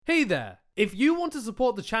Hey there! If you want to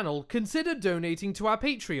support the channel, consider donating to our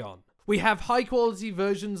Patreon. We have high quality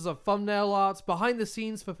versions of thumbnail art, behind the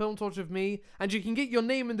scenes for Film Torch of Me, and you can get your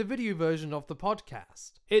name in the video version of the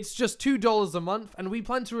podcast. It's just $2 a month, and we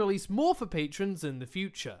plan to release more for patrons in the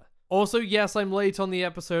future. Also, yes, I'm late on the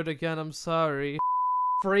episode again, I'm sorry.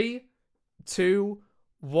 3, 2,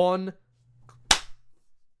 1...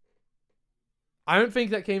 I don't think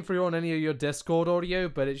that came through on any of your Discord audio,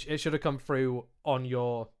 but it should have come through on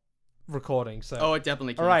your recording. So it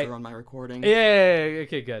definitely came through on my recording. Yeah,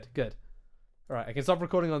 okay, good. All right, I can stop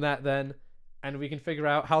recording on that then, and we can figure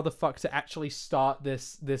out how the fuck to actually start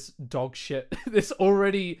this dog shit, this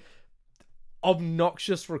already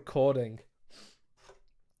obnoxious recording.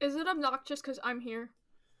 Is it obnoxious because I'm here?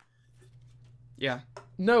 Yeah.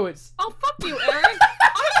 No, it's... Oh, fuck you, Eric!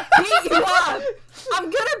 I'm gonna beat you up! I'm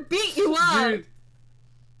gonna beat you up! Dude,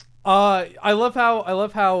 I love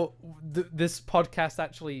how this podcast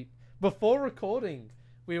actually, before recording,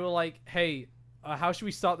 we were like, hey, how should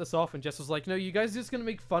we start this off? And Jess was like, no, you guys are just gonna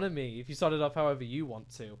make fun of me if you start it off however you want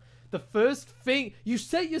to. The first thing, you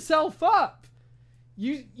set yourself up!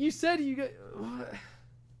 You said you get...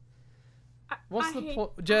 What's the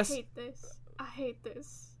point? Jess? I hate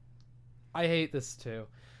this. I hate this too.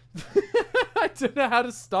 I don't know how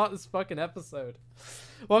to start this fucking episode.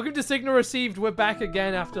 Welcome to Signal Received. We're back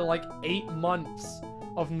again after like 8 months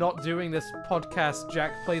of not doing this podcast.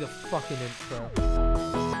 Jack, play the fucking intro.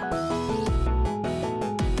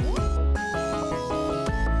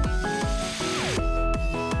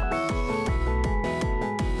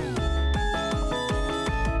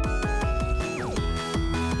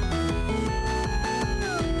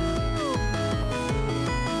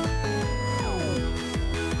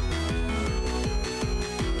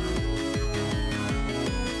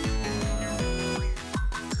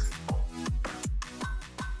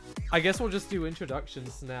 I guess we'll just do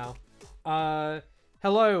introductions now.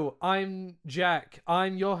 Hello, I'm Jack.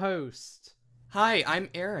 I'm your host. Hi, I'm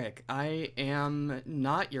Eric. I am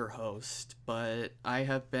not your host, but I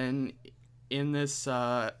have been in this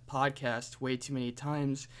podcast way too many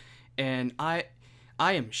times, and I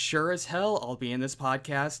am sure as hell I'll be in this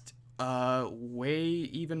podcast way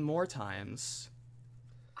even more times.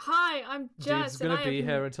 Hi, I'm Jess. Dude's gonna be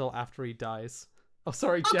here until after he dies. Oh,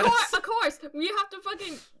 sorry, Jess. Of course. We have to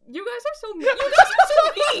fucking... You guys are so mean. You guys are so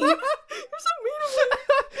mean. You're so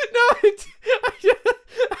mean. No,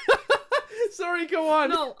 sorry, go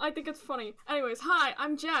on. No, I think it's funny. Anyways, hi,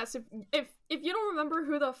 I'm Jess. If you don't remember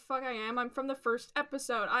who the fuck I am, I'm from the first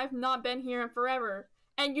episode. I've not been here in forever.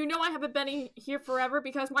 And you know I haven't been here forever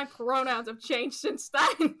because my pronouns have changed since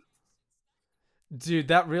then. Dude,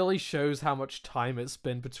 that really shows how much time it's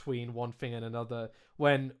been between one thing and another.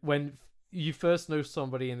 When you first know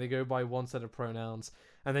somebody and they go by one set of pronouns,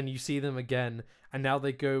 and then you see them again, and now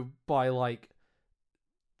they go by like...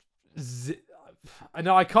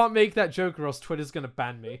 No, I can't make that joke or else Twitter's gonna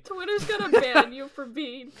ban me. Twitter's gonna ban you for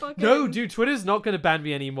being fucking... No, dude, Twitter's not gonna ban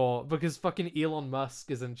me anymore because fucking Elon Musk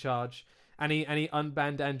is in charge. And he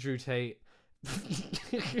unbanned Andrew Tate.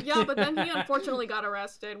 Yeah, but then he unfortunately got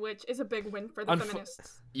arrested, which is a big win for the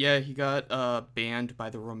feminists. Yeah, he got banned by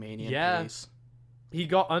the Romanian police. He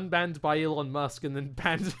got unbanned by Elon Musk and then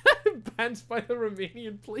banned by the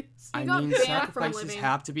Romanian police. I mean, sacrifices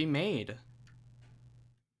have to be made.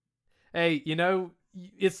 Hey, you know,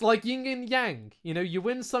 it's like yin and yang. You know, you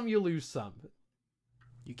win some, you lose some.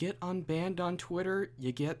 You get unbanned on Twitter,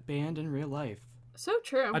 you get banned in real life. So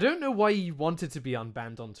true. I don't know why you wanted to be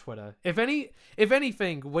unbanned on Twitter. If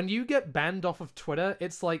anything, when you get banned off of Twitter,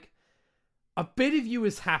 it's like a bit of you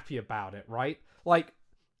is happy about it, right? Like,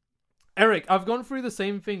 Eric, I've gone through the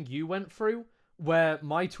same thing you went through, where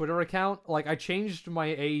my Twitter account, like, I changed my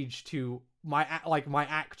age to my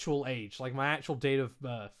actual age, like my actual date of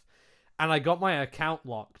birth, and I got my account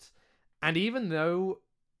locked. And even though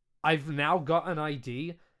I've now got an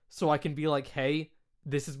ID, so I can be like, hey,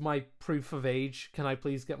 this is my proof of age, can I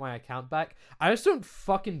please get my account back? I just don't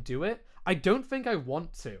fucking do it. I don't think I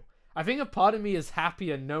want to. I think a part of me is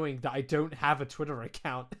happier knowing that I don't have a Twitter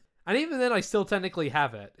account. And even then, I still technically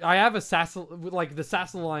have it. I have the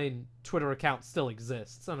Sassaline Twitter account still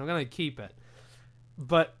exists, and I'm gonna keep it.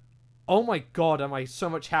 But, oh my god, am I so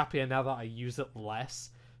much happier now that I use it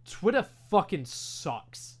less. Twitter fucking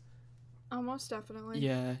sucks. Almost definitely.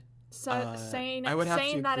 Yeah. Saying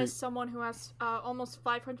that as someone who has almost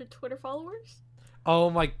 500 Twitter followers?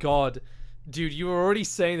 Oh my god. Dude, you were already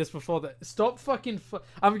saying this before that. Stop fucking...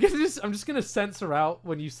 I'm just gonna censor out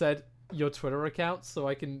when you said your Twitter account so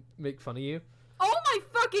I can make fun of you. Oh my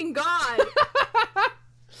fucking god!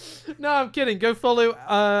 No, I'm kidding. Go follow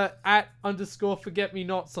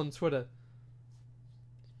 @_forgetmenots on Twitter.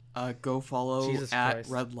 Go follow Jesus at Christ.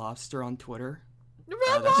 Red Lobster on Twitter.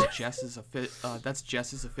 Red Lobster! That's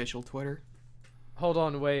Jess's official Twitter. Hold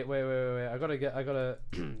on, wait. I gotta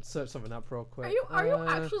search something up real quick. Are you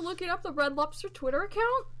actually looking up the Red Lobster Twitter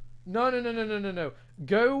account? No.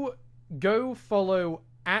 Go follow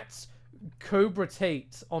at Cobra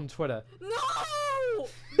Tate on Twitter. No!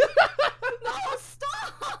 No,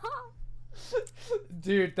 stop!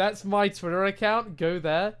 Dude, that's my Twitter account. Go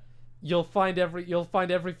there. You'll find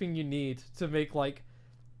everything you need to make like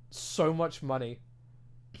so much money.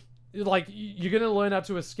 Like you're gonna learn how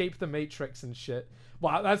to escape the Matrix and shit.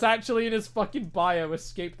 Wow, that's actually in his fucking bio.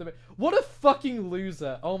 Escape the. What a fucking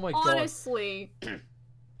loser! Oh my god. Honestly.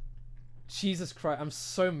 Jesus Christ, I'm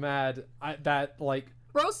so mad that like.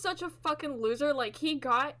 Bro's such a fucking loser. Like he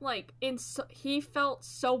got like he felt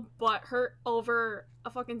so butthurt over a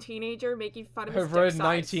fucking teenager making fun of his Over a dick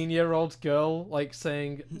size. 19-year-old girl like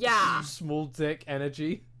saying Yeah. small dick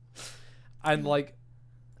energy, and like.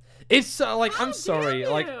 It's like How I'm sorry,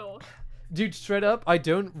 dare like, you? dude, straight up, I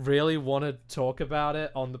don't really want to talk about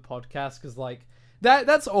it on the podcast because like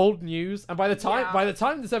that's old news, and by the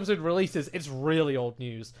time this episode releases, it's really old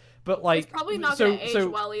news. But like, It's probably not gonna age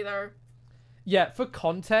well either. Yeah, for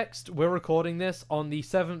context, we're recording this on the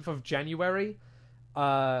 7th of January.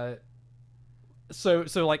 So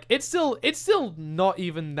like it's still not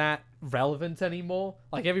even that relevant anymore.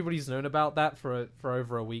 Like everybody's known about that for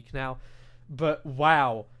over a week now. But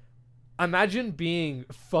wow. Imagine being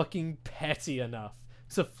fucking petty enough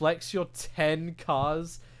to flex your 10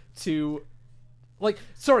 cars to...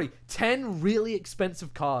 10 really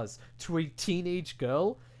expensive cars to a teenage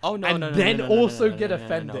girl. Oh, no, and no, no, then no, no, no, also no, no, get no, no, no,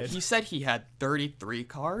 no. offended. He said he had 33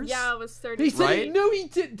 cars? Yeah, it was 30. He said Right? no, he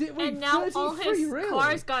did wait, And now all 33, his really?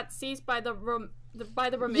 cars got seized by the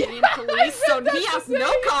Romanian police, so that's he has the no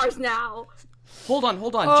thing. cars now. Hold on.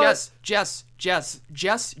 Jess,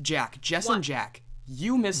 Jack, Jess What? and Jack.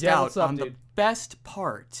 You missed Yeah, out what's up, on the dude? best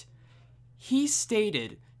part. He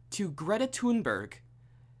stated to Greta Thunberg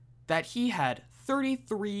that he had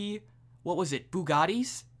 33, what was it,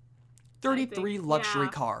 Bugattis? 33 think, luxury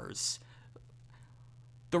yeah. cars.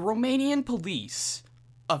 The Romanian police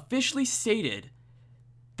officially stated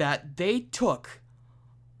that they took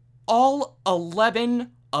all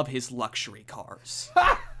 11 of his luxury cars.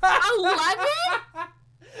 11?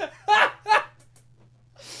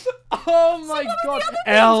 Oh my god.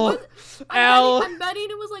 I'm betting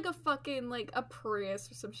it was like a fucking, like, a Prius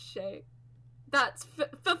or some shit. That's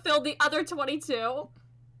fulfilled the other 22.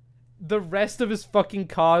 The rest of his fucking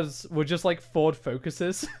cars were just like Ford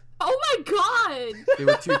Focuses. Oh my god! They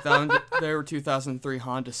were 2003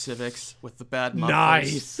 Honda Civics with the bad mufflers.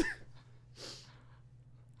 Nice.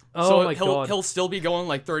 Oh So my god. he'll still be going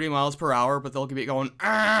like 30 miles per hour, but they'll be going.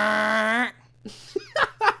 "Ah."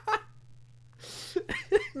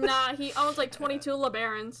 Nah, he owns like 22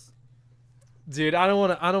 LeBarons. Dude, I don't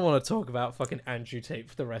want to talk about fucking Andrew Tate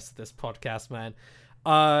for the rest of this podcast, man.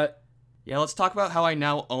 Yeah, let's talk about how I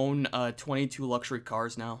now own 22 luxury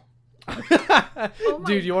cars now. Oh my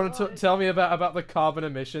Dude, you want to God. tell me about the carbon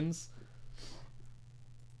emissions?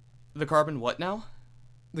 The carbon what now?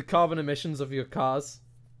 The carbon emissions of your cars?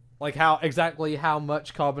 Like how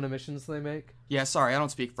much carbon emissions they make? Yeah, sorry, I don't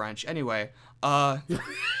speak French. Anyway,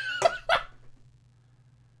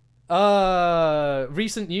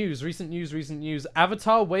 Recent news.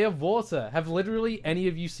 Avatar: Way of Water. Have literally any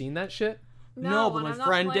of you seen that shit? no, but and my I'm not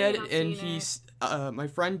friend did, planning on and seeing he's my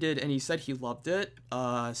friend did, and he said he loved it.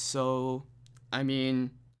 So I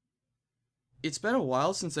mean, it's been a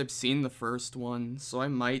while since I've seen the first one, so I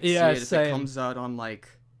might see Yeah, it if same. it comes out on like.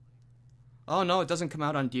 Oh no, it doesn't come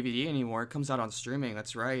out on DVD anymore. It comes out on streaming.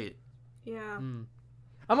 That's right. Yeah.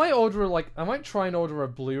 I might try and order a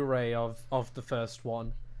Blu-ray of the first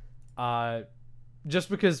one. Just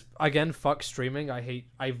because, again, fuck streaming. I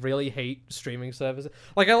really hate streaming services.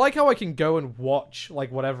 Like, I like how I can go and watch,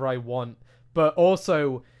 like, whatever I want, but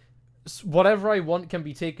also, whatever I want can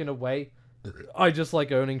be taken away. I just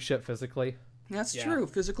like owning shit physically. That's Yeah. true.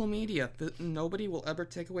 Physical media. Nobody will ever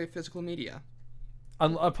take away physical media.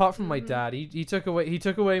 Apart from my dad, he took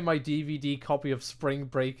away my DVD copy of Spring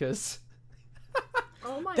Breakers.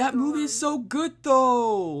 Oh my god. That movie is so good,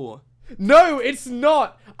 though. No, it's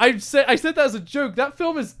not. I said that as a joke. That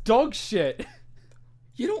film is dog shit.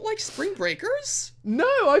 You don't like Spring Breakers? No,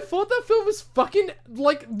 I thought that film was fucking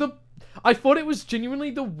I thought it was genuinely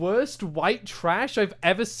the worst white trash I've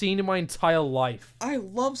ever seen in my entire life. I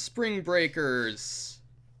love Spring Breakers.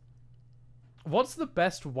 What's the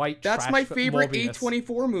best white trash? That's my favorite Morbius?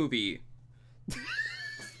 A24 movie.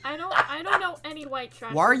 I don't know any white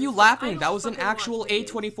trash. Why are you movies, so I laughing? don't That was an fucking watch actual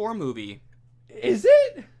movies. A24 movie. Is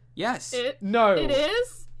it? Yes. It No.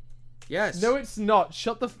 is? Yes. No, it's not.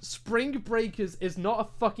 Spring Breakers is not a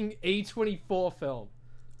fucking A24 film.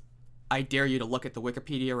 I dare you to look at the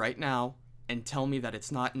Wikipedia right now and tell me that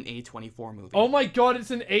it's not an A24 movie. Oh my god,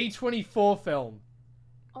 it's an A24 film.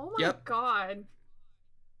 Oh my Yep. god.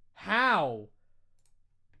 How?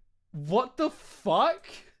 What the fuck?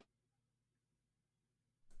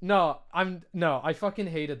 No, I fucking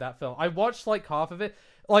hated that film. I watched like half of it.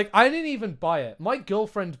 Like, I didn't even buy it. My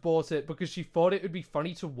girlfriend bought it because she thought it would be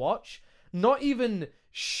funny to watch. Not even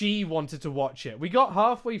she wanted to watch it. We got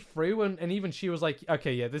halfway through and even she was like,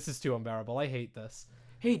 okay, yeah, this is too unbearable. I hate this.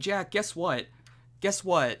 Hey, Jack, guess what? Guess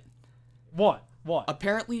what? What?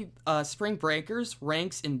 Apparently, Spring Breakers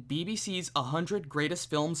ranks in BBC's 100 Greatest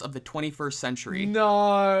Films of the 21st Century.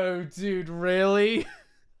 No, dude, really?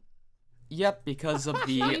 Yep, because of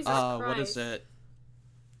the, Jesus what Christ. is it?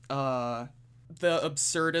 The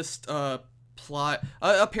absurdist, plot.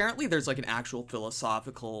 Apparently there's, like, an actual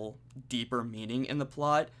philosophical, deeper meaning in the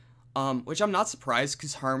plot, which I'm not surprised,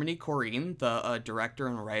 because Harmony Korine, the, director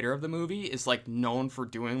and writer of the movie, is, like, known for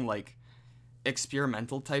doing, like,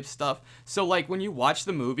 experimental type stuff. So, like, when you watch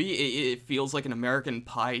the movie, it feels like an American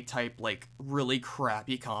Pie type, like, really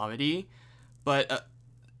crappy comedy, but,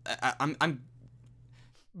 I'm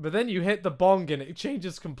But then you hit the bong and it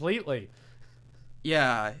changes completely.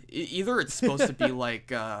 Yeah, either it's supposed to be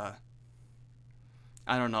like, I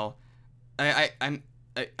don't know.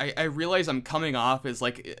 I realize I'm coming off as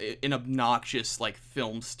like an obnoxious like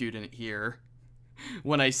film student here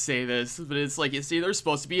when I say this, but it's like it's either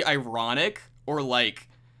supposed to be ironic or like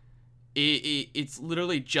it's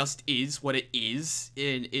literally just is what it is,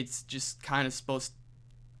 and it's just kind of supposed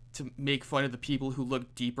to make fun of the people who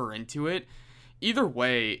look deeper into it. Either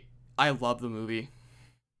way, I love the movie.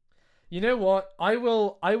 You know what? I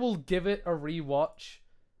will give it a rewatch.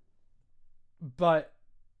 But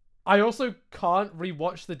I also can't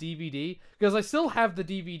rewatch the DVD because I still have the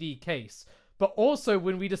DVD case. But also,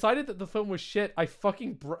 when we decided that the film was shit, I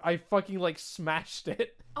fucking like smashed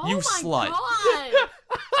it. Oh You my slut. god.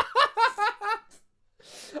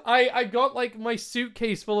 I got like my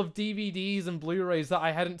suitcase full of DVDs and Blu-rays that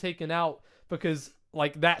I hadn't taken out because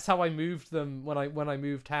like that's how I moved them when I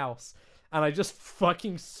moved house, and I just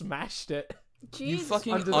fucking smashed it Jesus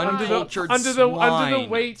fucking Christ. uncultured under the swine.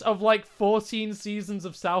 weight of like 14 seasons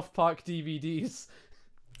of South Park DVDs.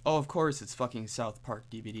 Oh, of course, it's fucking South Park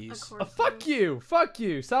DVDs. Of course Fuck it is. fuck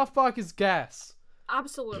you. South Park is gas.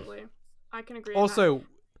 Absolutely. I can agree with Also,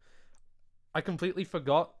 I completely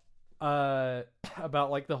forgot about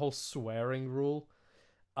like the whole swearing rule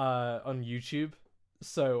on YouTube.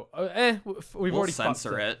 So we've We'll already censor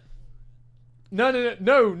fucked it.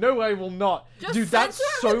 No, I will not. that. Just Dude, that's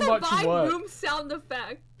censor so the much Vine work. room sound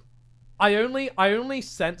effect. I only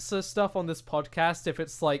censor stuff on this podcast if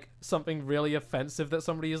it's like something really offensive that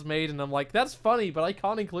somebody has made, and I'm like, that's funny, but I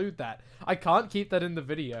can't include that. I can't keep that in the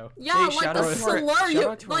video. Yeah, Hey, like shout the out to our- slur shout you,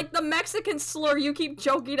 out to our- like the Mexican slur you keep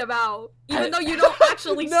joking about, even though you don't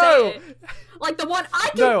actually No. say it. Like the one I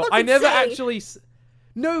can No, fucking I never say. actually.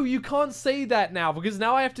 No, you can't say that now because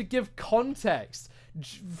now I have to give context.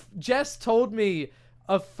 Jess told me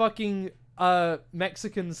a fucking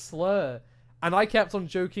Mexican slur, and I kept on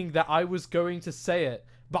joking that I was going to say it,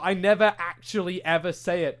 but I never actually ever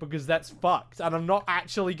say it because that's fucked, and I'm not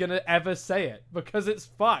actually gonna ever say it because it's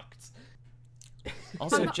fucked.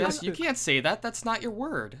 Also, Jess, you can't say that. That's not your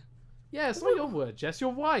word. Yeah, it's not your word, Jess.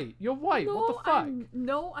 You're white. You're white. What the fuck?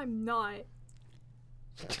 No, I'm not.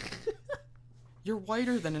 You're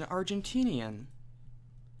whiter than an Argentinian.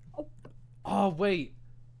 Oh wait.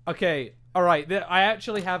 Okay. All right. I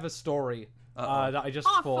actually have a story Uh-oh. that I just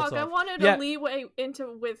Oh thought fuck! I of. wanted to Yeah. leeway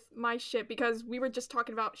into with my shit because we were just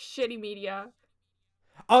talking about shitty media.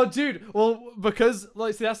 Oh, dude. Well, because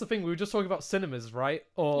like, see, that's the thing. We were just talking about cinemas, right?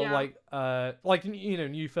 Or Yeah. like you know,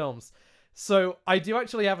 new films. So I do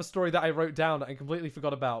actually have a story that I wrote down that I completely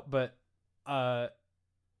forgot about, but I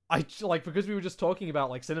like because we were just talking about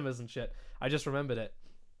like cinemas and shit. I just remembered it.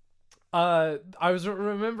 I was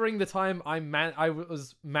remembering the time I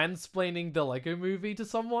was mansplaining the Lego Movie to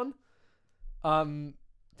someone.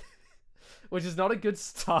 Which is not a good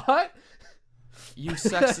start. You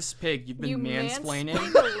sexist pig. You've been You mansplaining.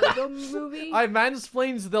 mansplained the Lego Movie. I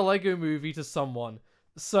mansplained the Lego Movie to someone.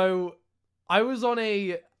 So I was on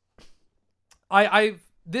a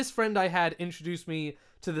this friend I had introduced me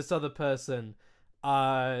to this other person.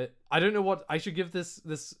 I don't know what I should give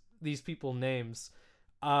these people names.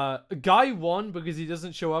 Guy 1 because he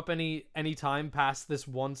doesn't show up any time past this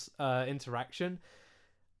once interaction.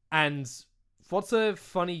 And what's a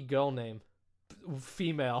funny girl name?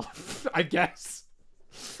 Female, I guess.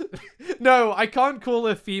 No, I can't call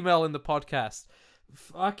her female in the podcast.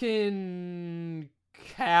 Fucking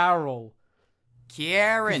Carol. 'Cause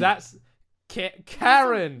Karen. that's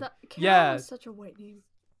Karen. Carol Yeah. is such a white name.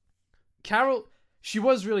 Carol, she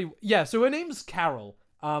was really, yeah, so her name's Carol.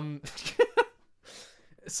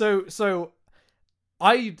 So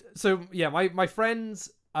yeah, my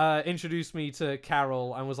friends introduced me to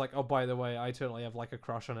Carol and was like, oh, by the way, I totally have like a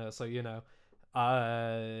crush on her, so be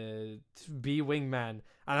wingman.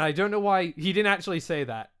 And I don't know why he didn't actually say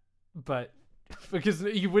that, but because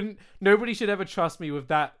nobody should ever trust me with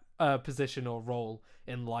that position or role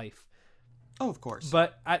in life. Oh, of course.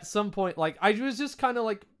 But at some point, like, I was just kind of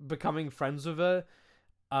like becoming friends with her.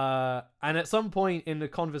 And at some point in the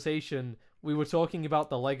conversation, we were talking about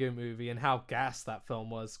the Lego Movie and how gas that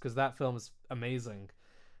film was, because that film is amazing.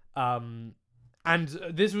 And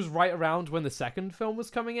this was right around when the second film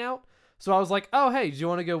was coming out. So I was like, oh, hey, do you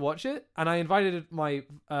want to go watch it? And I invited my,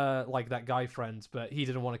 like, that guy friend, but he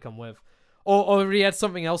didn't want to come with. Or he had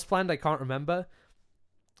something else planned, I can't remember.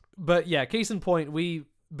 But yeah, case in point,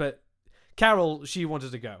 but Carol, she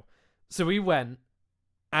wanted to go. So we went,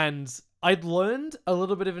 and I'd learned a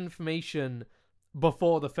little bit of information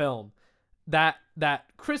before the film that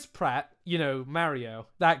Chris Pratt, Mario,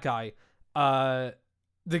 that guy,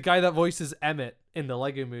 the guy that voices Emmett in the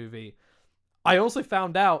Lego Movie, I also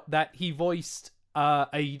found out that he voiced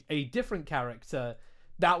a different character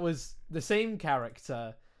that was the same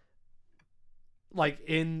character, like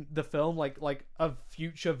in the film, like a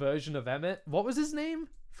future version of Emmett. What was his name?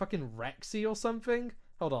 Fucking Rexy or something?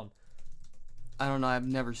 Hold on. I don't know. I've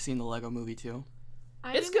never seen the Lego Movie 2.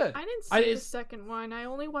 It's good. I didn't see the second one. I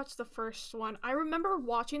only watched the first one. I remember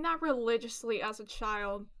watching that religiously as a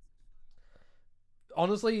child.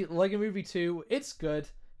 Honestly, Lego Movie 2, it's good.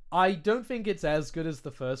 I don't think it's as good as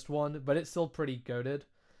the first one, but it's still pretty goated.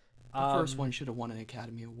 The first one should have won an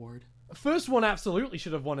Academy Award. First one absolutely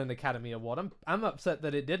should have won an Academy Award. I'm upset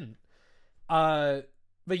that it didn't. But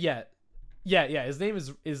yeah. His name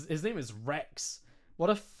is Rex. What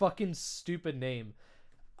a fucking stupid name.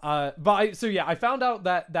 I found out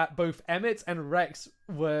that both Emmett and Rex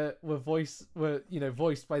were voiced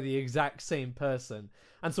by the exact same person.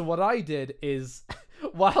 And so what I did is,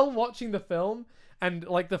 while watching the film, and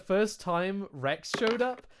like the first time Rex showed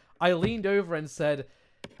up, I leaned over and said,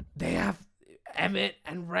 Emmett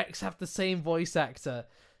and Rex have the same voice actor.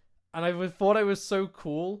 And I thought I was so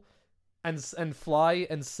cool and fly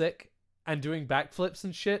and sick and doing backflips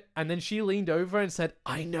and shit. And then she leaned over and said,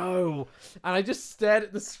 I know. And I just stared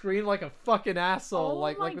at the screen like a fucking asshole. Oh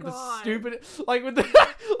like my with God. the stupid, like with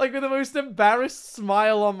the most embarrassed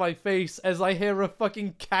smile on my face as I hear her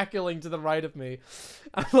fucking cackling to the right of me.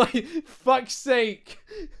 I'm like, fuck's sake.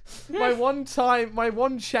 My one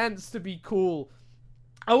chance to be cool.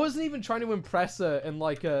 I wasn't even trying to impress her in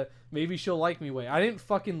like a maybe she'll like me way. I didn't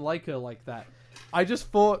fucking like her like that. I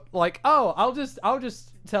just thought like, oh, I'll just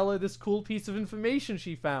tell her this cool piece of information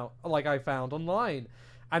I found online.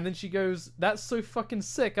 And then she goes, that's so fucking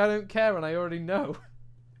sick, I don't care, and I already know.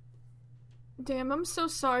 Damn, I'm so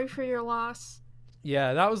sorry for your loss.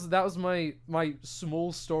 Yeah, that was my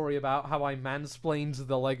small story about how I mansplained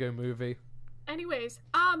the Lego Movie. Anyways,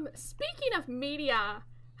 speaking of media,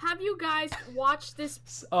 have you guys watched this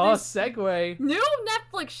Segue. new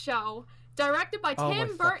Netflix show directed by Oh my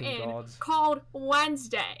Tim fucking Burton God. called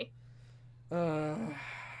Wednesday?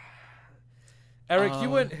 Eric, you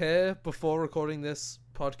weren't here before recording this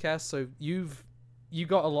podcast, so you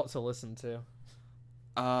got a lot to listen to.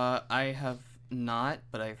 I have not,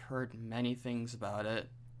 but I've heard many things about it.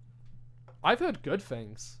 I've heard good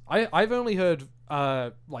things. I've only heard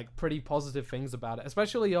like pretty positive things about it,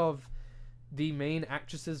 especially of the main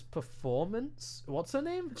actress's performance. What's her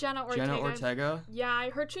name? Jenna Ortega. Jenna Ortega? Yeah, I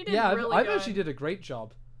heard she did Yeah, really I've good. heard she did a great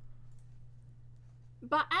job.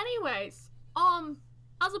 But anyways,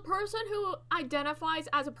 as a person who identifies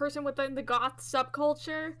as a person within the goth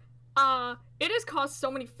subculture, it has caused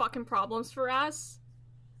so many fucking problems for us.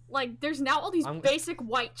 Like, there's now all these basic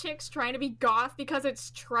white chicks trying to be goth because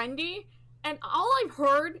it's trendy, and all I've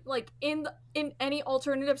heard, like, in any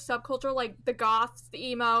alternative subculture, like the goths, the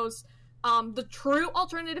emos, the true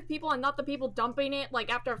alternative people, and not the people dumping it,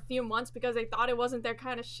 like, after a few months because they thought it wasn't their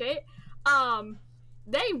kind of shit,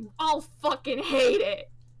 they all fucking hate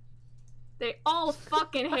it. They all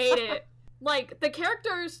fucking hate it. Like, the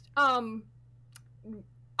characters, are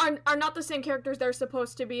not the same characters they're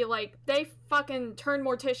supposed to be. Like, they fucking turn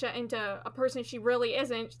Morticia into a person she really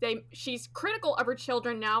isn't. She's critical of her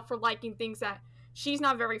children now for liking things that she's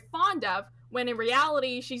not very fond of, when in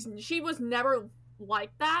reality, she was never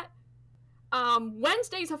like that.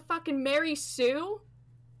 Wednesday's a fucking Mary Sue.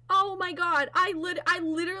 Oh my god, I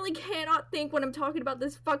literally cannot think when I'm talking about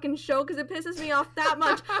this fucking show because it pisses me off that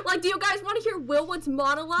much. Like, do you guys want to hear Willwood's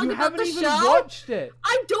monologue You about the haven't even show? watched it.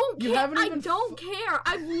 I don't You care. haven't I even don't care.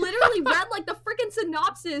 I've literally read like the freaking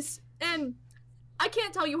synopsis, and I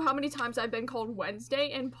can't tell you how many times I've been called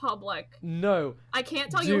Wednesday in public. No. I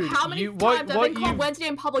can't tell Dude, you how many times I've been called Wednesday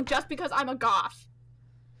in public just because I'm a goth.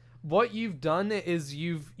 What you've done is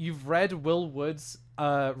you've read Will Wood's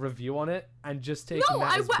review on it and just taken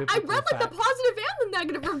that as biblical I read like fact. the positive and the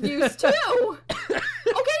negative reviews too. Okay,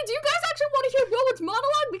 do you guys actually want to hear Willwood's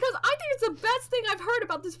monologue? Because I think it's the best thing I've heard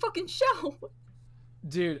about this fucking show.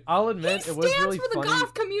 Dude, I'll admit it was really He stands for the funny.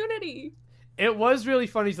 goth community. It was really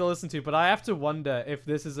funny to listen to, but I have to wonder if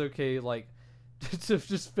this is okay, like, to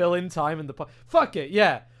just fill in time in the Fuck it,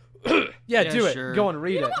 yeah. Yeah, do it. sure. Go on,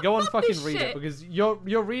 read You know it. what? Go on, Fuck fucking this read shit. it, because your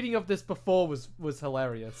reading of this before was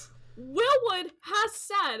hilarious. Willwood has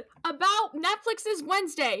said about Netflix's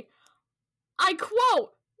Wednesday, I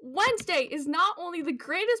quote, Wednesday is not only the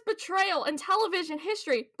greatest betrayal in television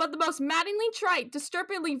history, but the most maddeningly trite,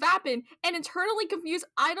 disturbingly vapid, and internally confused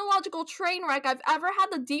ideological train wreck I've ever had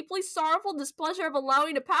the deeply sorrowful displeasure of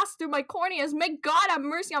allowing to pass through my corneas. May God have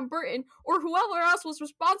mercy on Burton, or whoever else was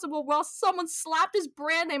responsible while someone slapped his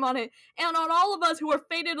brand name on it, and on all of us who are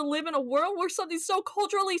fated to live in a world where something so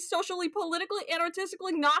culturally, socially, politically, and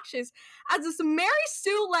artistically noxious as this Mary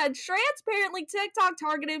Sue-led, transparently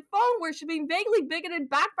TikTok-targeted, phone-worshipping, vaguely bigoted,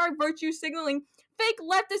 backfired virtue signaling, fake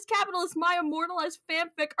leftist capitalist my immortalized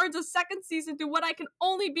fanfic earns a second season through what I can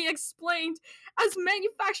only be explained as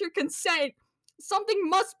manufactured consent. Something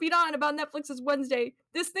must be done about Netflix's Wednesday.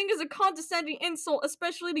 This thing is a condescending insult,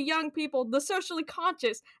 especially to young people, the socially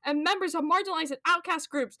conscious, and members of marginalized and outcast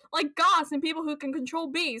groups, like goths and people who can control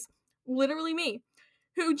bees, literally me,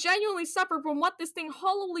 who genuinely suffer from what this thing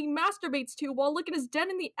hollowly masturbates to while looking us dead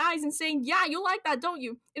in the eyes and saying, yeah, you like that, don't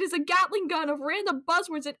you? It is a Gatling gun of random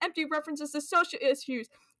buzzwords and empty references to social issues,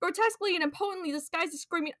 grotesquely and impotently disguised as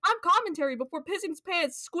screaming, I'm commentary, before pissing its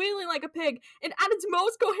pants, squealing like a pig, and at its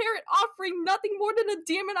most coherent offering nothing more than a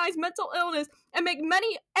demonized mental illness, and make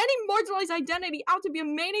any marginalized identity out to be a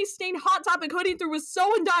mayonnaise-stained Hot Topic hoodie through with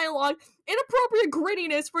so-and dialogue, inappropriate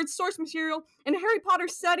grittiness for its source material, and Harry Potter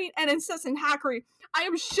setting and incessant hackery. I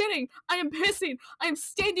am shitting, I am pissing, I am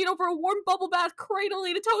standing over a warm bubble bath,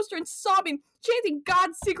 cradling a toaster and sobbing, chanting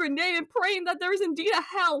God's secret name and praying that there is indeed a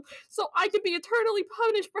hell, so I can be eternally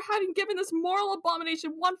punished for having given this moral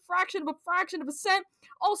abomination one fraction of a cent.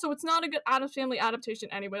 Also, it's not a good Addams Family adaptation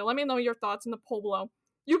anyway. Let me know your thoughts in the poll below.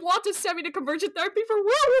 You want to send me to conversion therapy for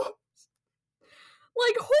werewolves?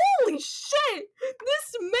 Like, holy shit!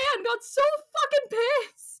 This man got so fucking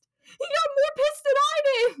pissed! He got more pissed than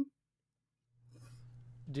I did!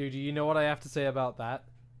 Dude, do you know what I have to say about that?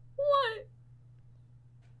 What?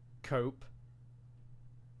 Cope.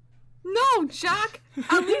 No, Jack!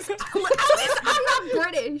 At least I'm not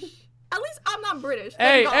British! At least I'm not British.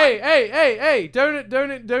 Hey, thank God. hey!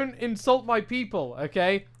 Don't insult my people,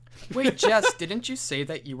 okay? Wait, Jess, didn't you say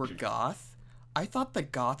that you were goth? I thought the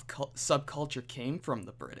goth subculture came from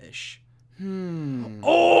the British.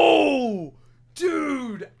 Oh!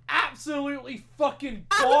 Dude! Absolutely fucking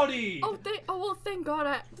body! Thank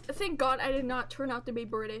God I did not turn out to be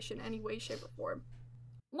British in any way, shape, or form.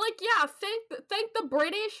 Like, yeah, thank the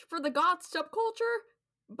British for the goth subculture,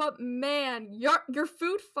 but man, your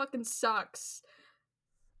food fucking sucks.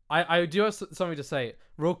 I do have something to say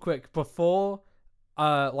real quick before,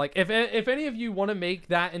 like if any of you want to make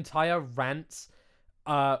that entire rant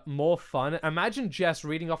more fun, imagine Jess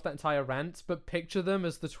reading off that entire rant, but picture them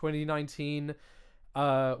as the 2019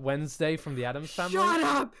 Wednesday from the Addams Family. Shut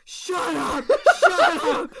up! Shut up! Shut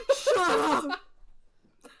up! Shut up!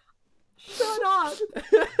 Shut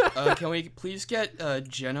up! Can we please get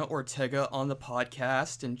Jenna Ortega on the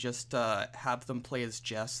podcast and just have them play as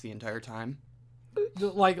Jess the entire time?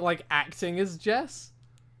 Like acting as Jess.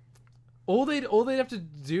 All they'd have to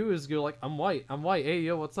do is go like, I'm white. Hey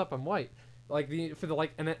yo, what's up? I'm white. Like for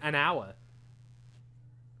an hour.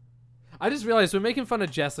 I just realized we're making fun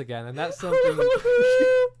of Jess again, and that's something we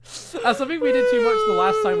did too much the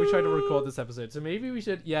last time we tried to record this episode. So maybe we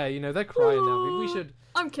should, yeah, you know, they're crying now. Maybe we should.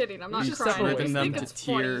 I'm kidding. I'm not should crying. I separate just Driven them think to it's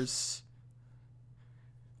funny. tears.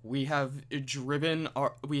 We have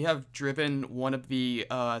driven one of the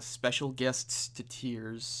special guests to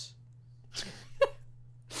tears.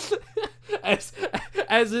 as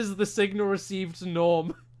is the signal received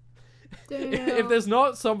norm. Damn. If there's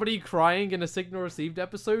not somebody crying in a signal received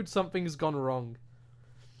episode, something's gone wrong.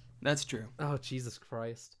 That's true. Oh, Jesus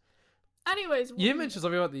Christ. Anyways, You mentioned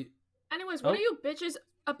something about the... what Oh. are you bitches'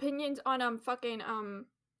 opinions on fucking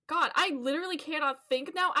God, I literally cannot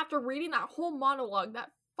think now after reading that whole monologue.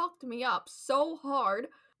 That fucked me up so hard.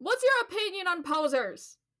 What's your opinion on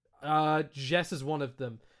posers? Jess is one of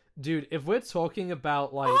them. Dude, if we're talking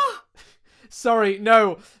about, like... Sorry,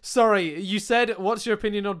 you said, what's your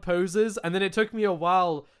opinion on posers? And then it took me a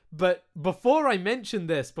while, but before I mentioned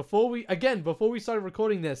this, before we started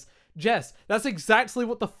recording this, Jess, that's exactly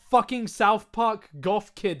what the fucking South Park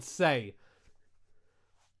goth kids say.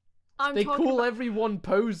 They call everyone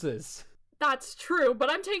posers. That's true, but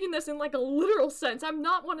I'm taking this in like a literal sense. I'm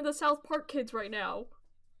not one of the South Park kids right now.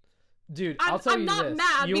 Dude, I'll tell you this. I'm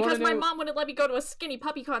not mad because my mom wouldn't let me go to a Skinny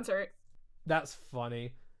Puppy concert. That's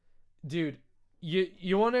funny. Dude,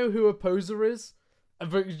 you want to know who a poser is?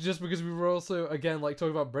 Just because we were also, again, like,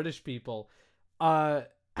 talking about British people. Have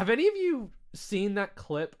any of you seen that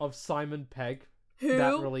clip of Simon Pegg? Who?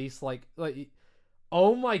 That released, like...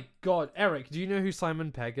 Oh my god. Eric, do you know who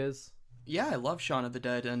Simon Pegg is? Yeah, I love Shaun of the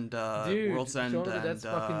Dead and Dude, World's End Shaun of the and... Dead's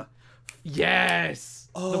fucking... Yes!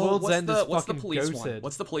 Oh, the World's End is what's the fucking police goated. one?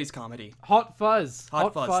 What's the police comedy? Hot Fuzz.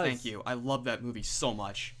 Hot Fuzz, thank you. I love that movie so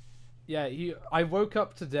much. Yeah, I woke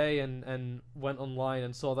up today and went online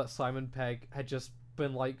and saw that Simon Pegg had just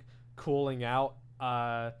been, like, calling out,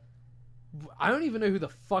 I don't even know who the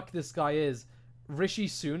fuck this guy is. Rishi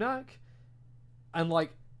Sunak? And,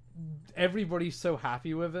 like, everybody's so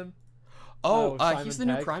happy with him. He's the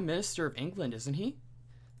new Prime Minister of England, isn't he?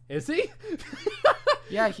 Is he?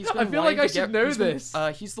 Yeah, he's been I feel like I should know this.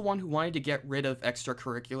 He's the one who wanted to get rid of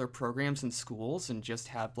extracurricular programs in schools and just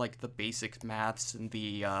have, like, the basic maths and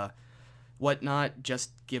the, whatnot, just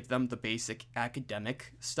give them the basic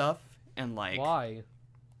academic stuff, and, like... Why?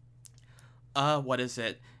 What is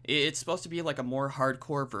it? It's supposed to be, like, a more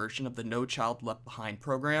hardcore version of the No Child Left Behind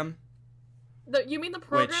program. You mean the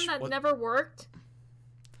program never worked?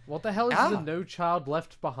 What the hell is the No Child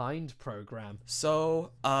Left Behind program? So,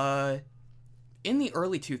 in the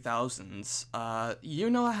early 2000s, you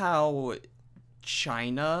know how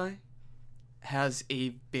China has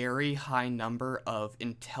a very high number of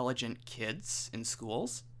intelligent kids in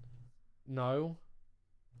schools? No.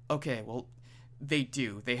 Okay, well, they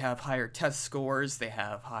do. They have higher test scores, they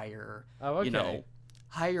have higher,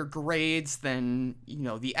 higher grades than,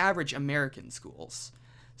 the average American schools.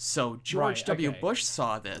 So George W. Bush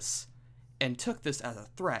saw this and took this as a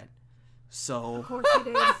threat. So... Of course he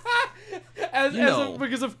did.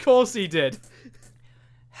 Because of course he did.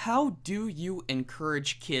 How do you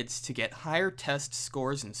encourage kids to get higher test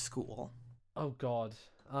scores in school? Oh god.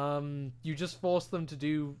 You just force them to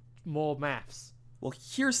do more maths. Well,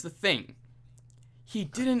 here's the thing. He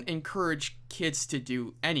didn't encourage kids to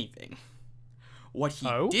do anything. What he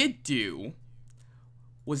did do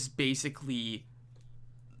was basically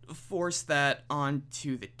force that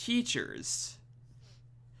onto the teachers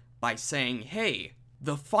by saying, hey,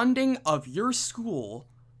 the funding of your school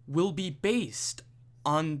will be based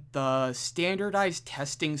on the standardized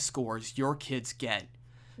testing scores your kids get.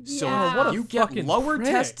 Yeah. So if you get lower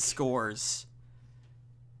test scores,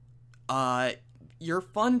 your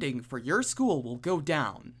funding for your school will go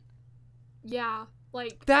down. Yeah,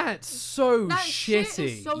 like... That's so that shitty. Shit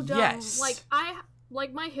is so dumb. Yes.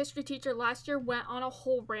 Like, my history teacher last year went on a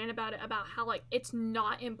whole rant about it, about how, like, it's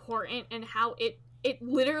not important and how it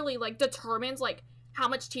literally, like, determines, like, how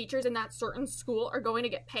much teachers in that certain school are going to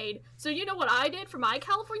get paid. So you know what I did for my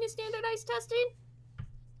California standardized testing?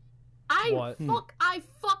 I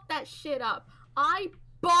fucked that shit up. I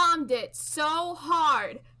bombed it so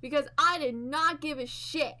hard because I did not give a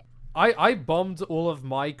shit. I bombed all of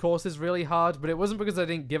my courses really hard, but it wasn't because I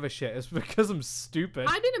didn't give a shit. It's because I'm stupid.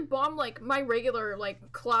 I didn't bomb, like, my regular,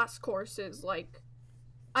 like, class courses. Like,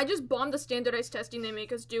 I just bombed the standardized testing they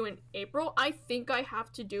make us do in April. I think I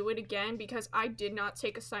have to do it again because I did not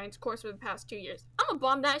take a science course for the past 2 years. I'm gonna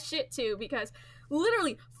bomb that shit, too, because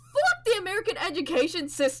literally, fuck the American education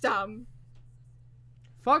system.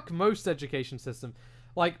 Fuck most education system.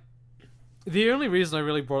 Like, the only reason I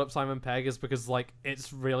really brought up Simon Pegg is because, like,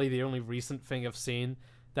 it's really the only recent thing I've seen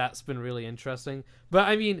that's been really interesting. But,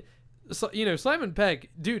 I mean, so, Simon Pegg,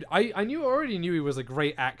 dude, I already knew he was a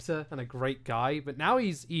great actor and a great guy, but now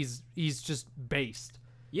he's just based.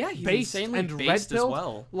 Yeah, he's based insanely and based as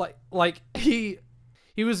well. Like, he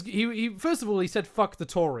first of all, he said, fuck the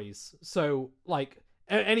Tories. So, like,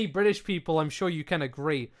 any British people, I'm sure you can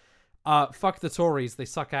agree, fuck the Tories, they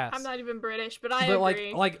suck ass. I'm not even British, but I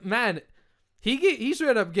agree. Like, man... He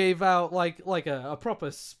straight up gave out like a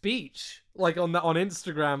proper speech like on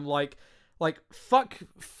Instagram like fuck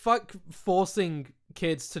forcing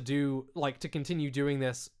kids to do to continue doing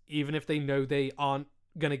this even if they know they aren't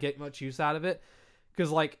gonna get much use out of it,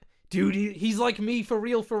 because like, dude, he's like me for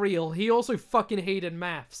real. He also fucking hated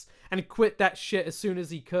maths and quit that shit as soon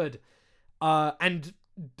as he could, and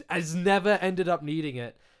has never ended up needing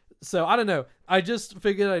it. So I don't know. I just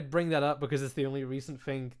figured I'd bring that up because it's the only recent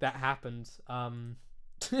thing that happened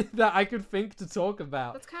that I could think to talk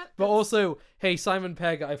about. But also, hey, Simon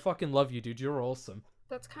Pegg, I fucking love you, dude. You're awesome.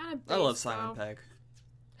 That's kind of. I love Simon Pegg.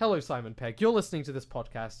 Hello, Simon Pegg. You're listening to this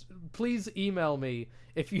podcast. Please email me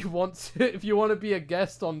if you want to be a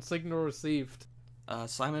guest on Signal Received.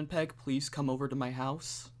 Simon Pegg, please come over to my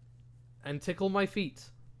house and tickle my feet.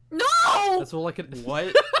 No! That's all I could.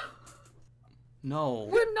 What? No.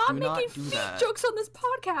 We're not making do feet that. jokes on this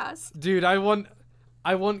podcast. Dude, I want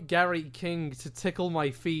Gary King to tickle my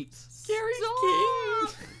feet. Gary King!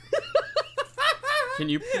 Can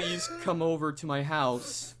you please come over to my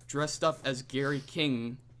house dressed up as Gary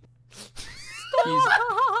King?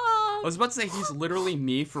 I was about to say he's literally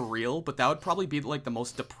me for real, but that would probably be like the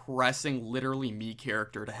most depressing literally me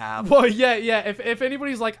character to have. Well, yeah. If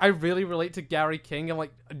anybody's like, I really relate to Gary King, I'm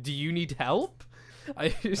like, do you need help?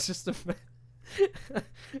 It's just a...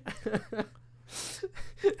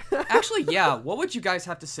 Actually, yeah, what would you guys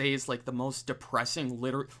have to say is like the most depressing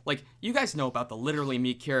like, you guys know about the literally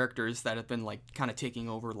me characters that have been like kind of taking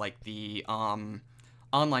over like the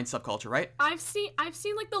online subculture, right? I've seen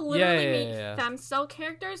like the literally me femcel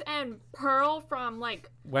characters, and Pearl from like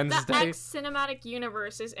Wednesday. the X cinematic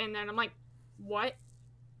universe is in there, and I'm like, what?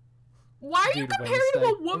 Why are you Dude, comparing Wednesday.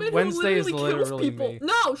 to a woman Wednesday who is literally kills literally people? me.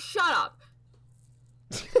 No, shut up.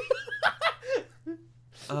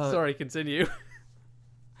 Sorry, continue.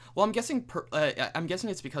 Well, I'm guessing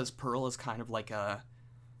it's because Pearl is kind of like a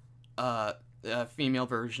female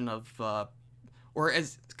version of or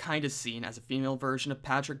as kind of seen as a female version of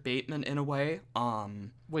Patrick Bateman in a way.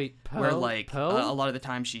 Wait, Pearl? Where like Pearl? a lot of the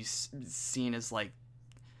time she's seen as like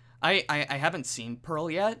I haven't seen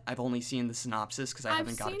Pearl yet. I've only seen the synopsis because I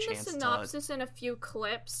haven't got a chance to. I've seen the synopsis in a few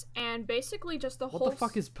clips, and basically just the whole. What the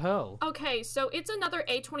fuck is Pearl? Okay, so it's another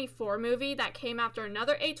A24 movie that came after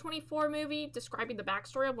another A24 movie describing the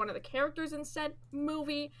backstory of one of the characters in said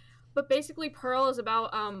movie. But basically, Pearl is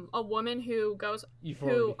about a woman who goes You've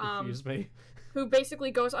already confused me. Who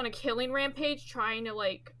basically goes on a killing rampage, trying to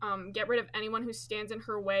like get rid of anyone who stands in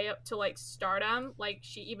her way up to like stardom. Like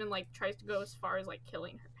she even like tries to go as far as like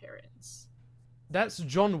killing her parents. That's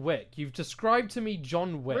John Wick. You've described to me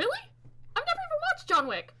John Wick. Really? I've never even watched John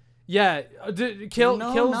Wick. Yeah, kills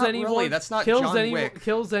not anyone. really. That's not kills John Wick.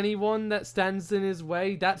 Kills anyone that stands in his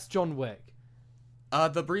way. That's John Wick.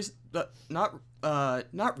 Not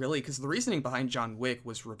really, because the reasoning behind John Wick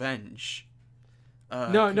was revenge.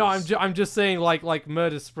 No, I'm just saying like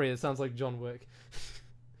murder spree. It sounds like John Wick.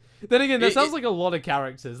 Then again, that sounds like a lot of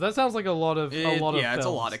characters. That sounds like a lot of yeah, films. it's a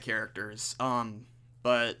lot of characters.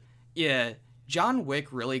 But yeah, John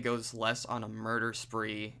Wick really goes less on a murder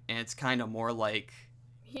spree, and it's kind of more like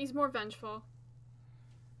he's more vengeful.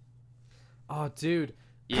 Oh, dude.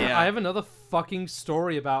 Yeah. I have another fucking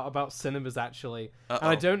story about cinemas actually, and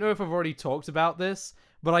I don't know if I've already talked about this,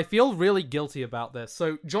 but I feel really guilty about this.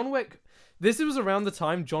 So John Wick. This was around the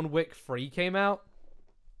time John Wick 3 came out,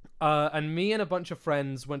 and me and a bunch of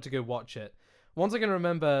friends went to go watch it. Once I can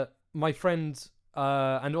remember, my friend,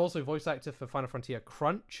 and also voice actor for Final Frontier,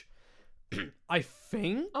 Crunch, I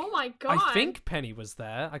think... Oh my god! I think Penny was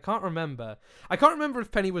there. I can't remember. I can't remember if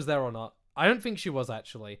Penny was there or not. I don't think she was,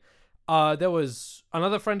 actually. There was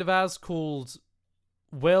another friend of ours called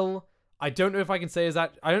Will. I don't know if I can say his... I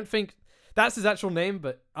don't think that's his actual name,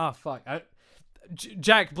 but... fuck.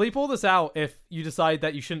 Jack, bleep all this out if you decide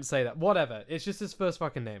that you shouldn't say that. Whatever. It's just his first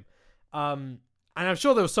fucking name. And I'm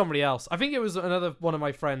sure there was somebody else. I think it was another one of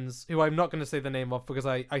my friends who I'm not going to say the name of because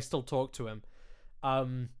I still talk to him.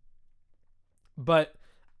 But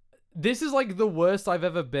this is like the worst I've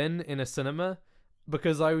ever been in a cinema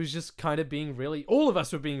because I was just kind of being really... All of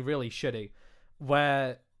us were being really shitty.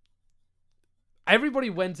 Where everybody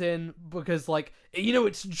went in because like,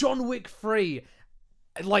 it's John Wick 3.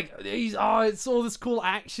 Like, it's all this cool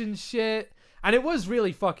action shit. And it was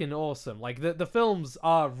really fucking awesome. Like, the films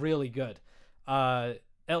are really good. At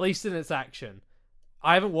least in its action.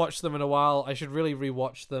 I haven't watched them in a while. I should really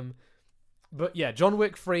rewatch them. But yeah, John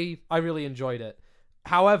Wick 3, I really enjoyed it.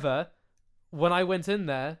 However, when I went in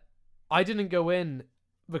there, I didn't go in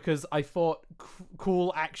because I thought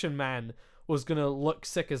cool action man was gonna look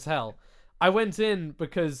sick as hell. I went in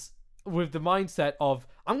because with the mindset of,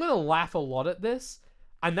 I'm gonna laugh a lot at this.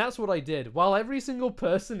 And that's what I did. While every single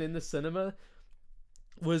person in the cinema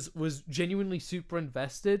was genuinely super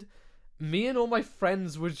invested, me and all my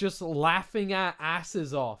friends were just laughing our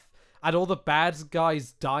asses off at all the bad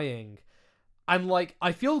guys dying. And like,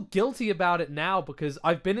 I feel guilty about it now because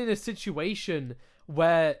I've been in a situation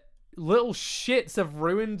where little shits have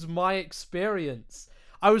ruined my experience.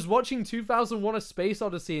 I was watching 2001: A Space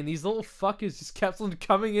Odyssey, and these little fuckers just kept on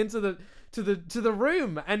coming into the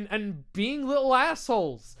room and being little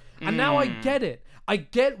assholes. And now I get it. I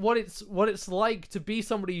get what it's like to be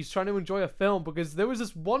somebody who's trying to enjoy a film, because there was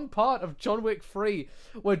this one part of John Wick 3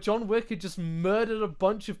 where John Wick had just murdered a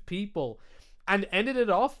bunch of people and ended it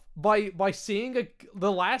off by seeing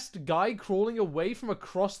the last guy crawling away from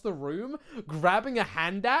across the room, grabbing a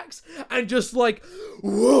hand axe and just like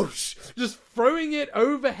whoosh, just throwing it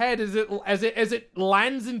overhead as it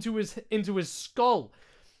lands into his skull.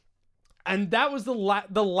 And that was the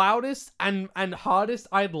loudest and hardest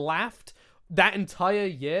I'd laughed that entire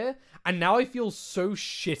year, and now I feel so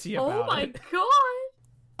shitty about it. Oh my god!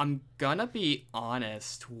 I'm gonna be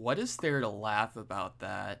honest. What is there to laugh about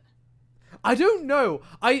that? I don't know.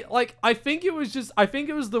 I think it was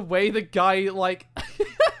the way the guy like.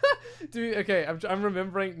 Dude, okay, I'm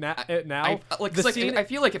remembering it now. I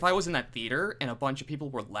feel like if I was in that theater and a bunch of people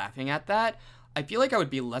were laughing at that, I feel like I would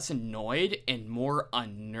be less annoyed and more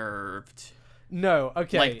unnerved. No,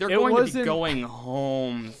 okay. Like, they're going to be going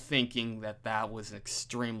home thinking that was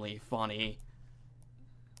extremely funny.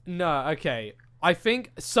 No, okay. I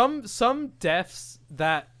think some deaths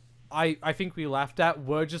that I think we laughed at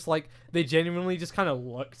were just like, they genuinely just kind of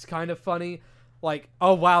looked kind of funny. Like,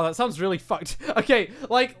 oh wow, that sounds really fucked. Okay,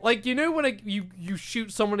 like you know when you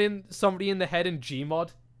shoot somebody in the head in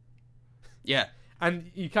Gmod? Yeah.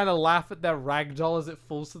 And you kind of laugh at their ragdoll as it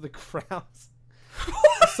falls to the ground.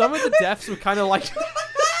 Some of the deaths were kind of like.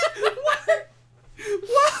 What?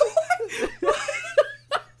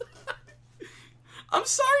 I'm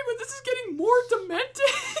sorry, but this is getting more demented.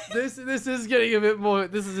 This is getting a bit more.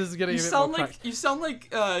 This is getting. You a bit sound more like cracked. you sound like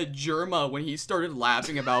Jerma when he started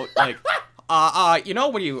laughing about like, you know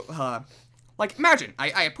when you like imagine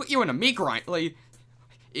I put you in a meat grind, like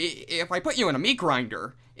if I put you in a meat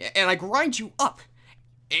grinder and I grind you up,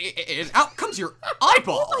 and out comes your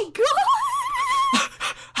eyeball. Oh my god!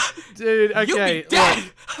 Dude, okay. You'll be dead.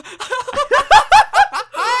 Look.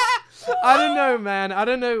 I don't know, man. I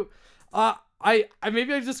don't know. I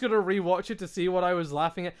maybe I'm just gonna rewatch it to see what I was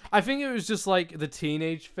laughing at. I think it was just like the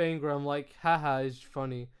teenage thing where I'm like, haha, it's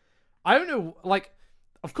funny. I don't know, like,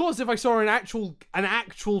 of course, if I saw an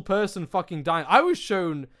actual person fucking dying, I was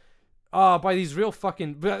shown, by these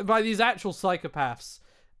by these actual psychopaths,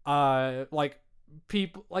 like,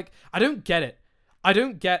 people, like, I don't get it. I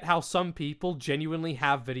don't get how some people genuinely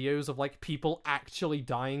have videos of, like, people actually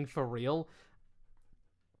dying for real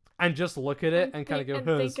and just look at it and kind of go,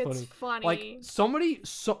 huh, it's funny. Like,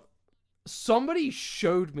 somebody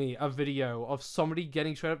showed me a video of somebody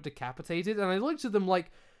getting straight up decapitated, and I looked at them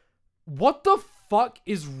like, what the fuck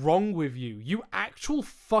is wrong with you? You actual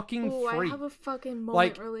fucking freak. I have a fucking moment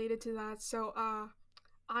Like, related to that. So,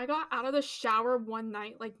 I got out of the shower one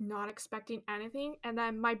night, like, not expecting anything, and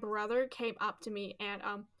then my brother came up to me, and,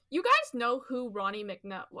 you guys know who Ronnie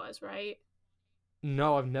McNutt was, right?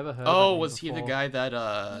 No, I've never heard Oh, of him was he the before. guy that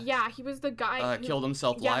Yeah, he was the guy who killed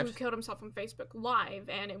himself Yeah, live? who killed himself on Facebook Live,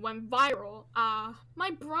 and it went viral.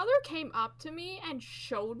 My brother came up to me and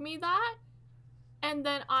showed me that, and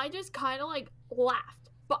then I just kind of, like,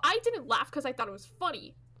 laughed. But I didn't laugh because I thought it was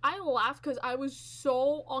funny. I laughed because I was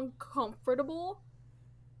so uncomfortable.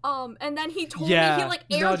 And then he told me he, like,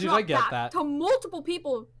 No, dude, I airdropped get that that. to multiple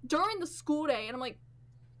people during the school day, and I'm like,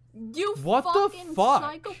 you What the fucking fuck?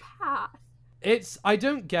 psychopath. I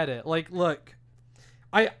don't get it. Like, look,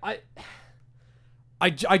 I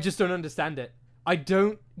just don't understand it. I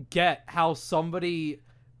don't get how somebody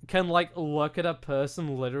can, like, look at a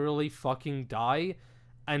person literally fucking die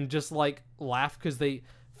and just, like, laugh because they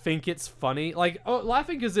think it's funny. Like,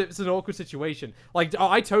 laughing because it's an awkward situation. Like,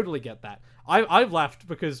 I totally get that. I've laughed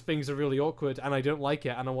because things are really awkward and I don't like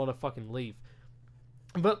it and I want to fucking leave.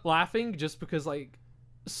 But laughing just because, like,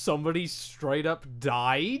 somebody straight up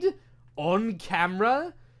died on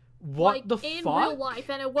camera? What like, the in fuck? real life,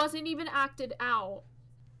 and it wasn't even acted out.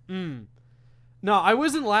 No, I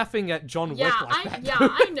wasn't laughing at John Wick like that. Yeah,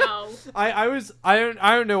 I know.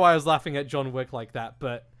 I don't know why I was laughing at John Wick like that,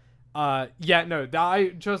 but yeah, no, I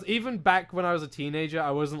just, even back when I was a teenager,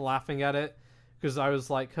 I wasn't laughing at it because I was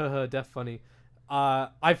like, haha, death funny.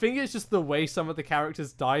 I think it's just the way some of the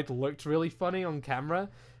characters died looked really funny on camera,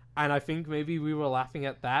 and I think maybe we were laughing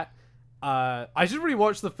at that. I should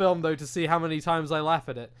rewatch the film though to see how many times I laugh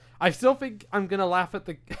at it. I still think I'm gonna laugh at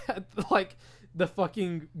like the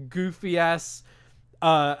fucking goofy ass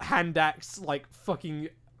hand axe, like fucking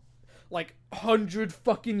like 100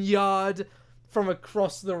 fucking yard from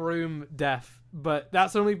across the room death. But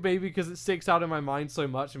that's only maybe because it sticks out in my mind so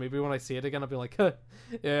much, and maybe when I see it again I'll be like, huh,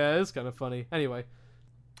 yeah, it's kind of funny. Anyway,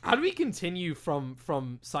 how do we continue from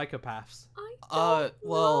psychopaths? I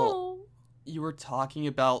Well, you were talking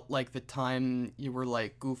about, like, the time you were,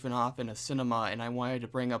 like, goofing off in a cinema, and I wanted to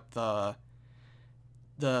bring up the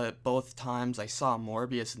both times I saw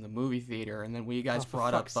Morbius in the movie theater, and then we guys for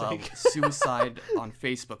brought up fuck's sake. suicide on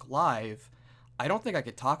Facebook Live. I don't think I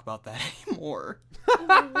could talk about that anymore.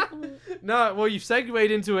 No, well, you've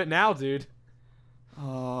segued into it now, dude.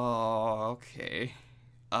 Oh, okay.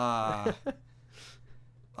 Oh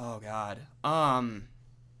god.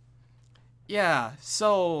 Yeah,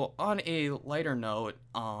 so on a lighter note,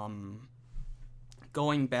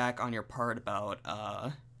 going back on your part about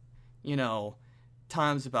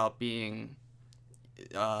times about being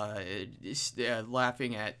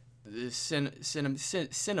laughing at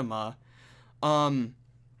cinema.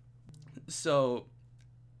 So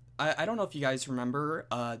I don't know if you guys remember,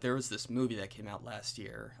 there was this movie that came out last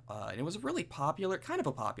year, and it was a really popular, kind of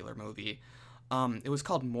a popular movie. It was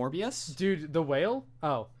called Morbius. Dude, the whale?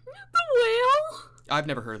 Oh. The whale? I've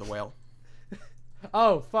never heard of the whale.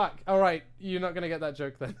 Oh, fuck. Alright, you're not gonna get that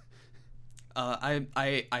joke then.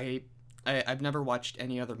 I've never watched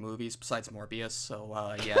any other movies besides Morbius,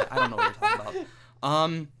 so yeah, I don't know what you're talking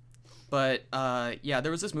about. But yeah,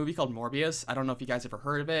 there was this movie called Morbius. I don't know if you guys ever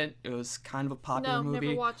heard of it. It was kind of a popular movie.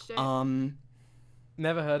 Never watched it.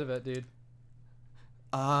 Never heard of it, dude.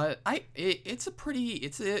 It's a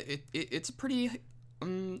pretty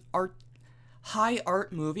high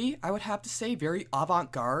art movie. I would have to say, very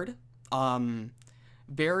avant-garde.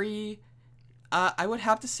 Very. I would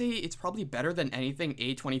have to say it's probably better than anything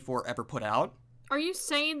A24 ever put out. Are you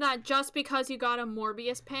saying that just because you got a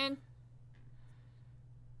Morbius pin?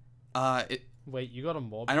 Wait, you got a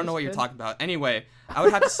Morbius I don't know what you're pin? talking about. Anyway, I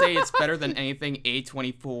would have to say it's better than anything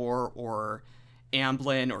A24 or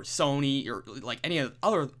Amblin or Sony or like any of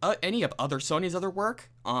other Sony's other work.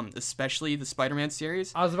 Especially the Spider-Man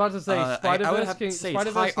series. I was about to say, I would Spider-Verse have to can, say it's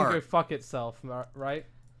Spider-Verse high can go art. fuck itself, right?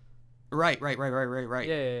 Right.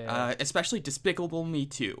 Yeah. Especially Despicable Me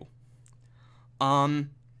 2.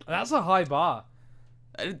 That's a high bar.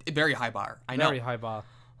 Very high bar. I know. Very high bar.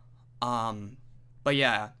 But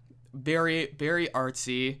yeah, very, very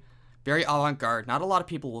artsy, very avant-garde. Not a lot of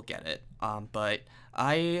people will get it. But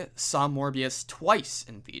I saw Morbius twice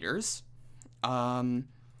in theaters. One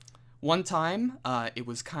time, it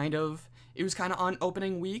was kind of on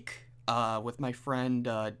opening week, with my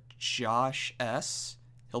friend, Josh S.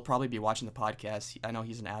 He'll probably be watching the podcast. I know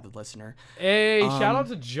he's an avid listener. Hey, shout out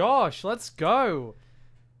to Josh. Let's go.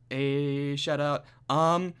 A shout out.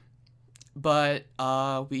 But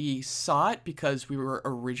we saw it because we were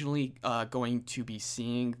originally going to be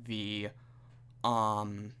seeing the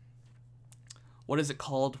what is it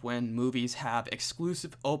called when movies have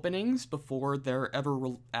exclusive openings before they're ever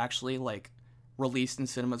actually like released in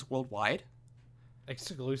cinemas worldwide?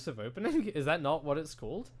 Exclusive opening? Is that not what it's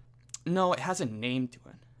called? No, it has a name to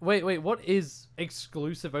it. Wait, what is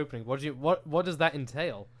exclusive opening? What does that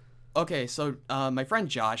entail? Okay, so my friend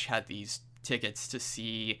Josh had these tickets to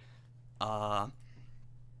see the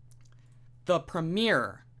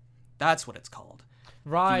premiere. That's what it's called.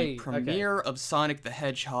 Right. The premiere of Sonic the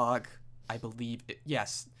Hedgehog, I believe.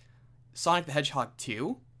 Yes, Sonic the Hedgehog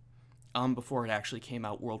 2. Before it actually came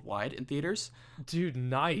out worldwide in theaters. Dude,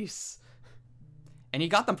 nice. And he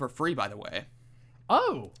got them for free, by the way.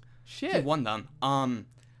 Oh, He shit. won them.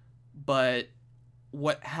 But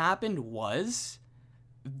what happened was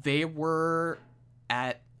they were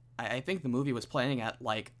at, I think the movie was playing at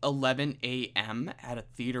like 11 a.m. at a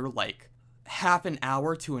theater like half an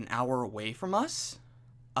hour to an hour away from us.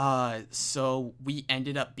 So we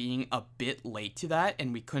ended up being a bit late to that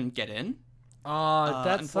and we couldn't get in. That's such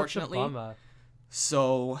a unfortunately. bummer.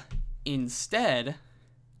 So instead,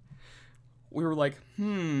 we were like,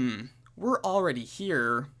 we're already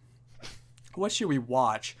here. What should we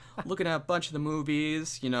watch? Looking at a bunch of the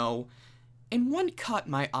movies, and one caught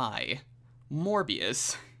my eye.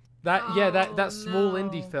 Morbius. That Oh, small no.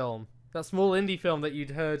 indie film. That small indie film that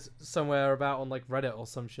you'd heard somewhere about on like Reddit or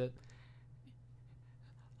some shit.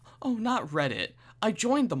 Oh, not Reddit. I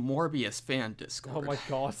joined the Morbius fan Discord. Oh my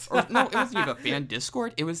god. Or, no, it wasn't even a fan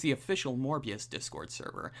Discord. It was the official Morbius Discord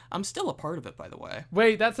server. I'm still a part of it, by the way.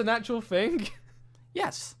 Wait, that's an actual thing?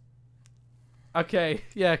 Yes. Okay,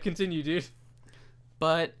 yeah, continue, dude.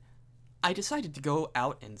 But I decided to go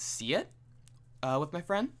out and see it with my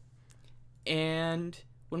friend. And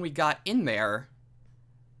when we got in there,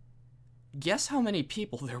 guess how many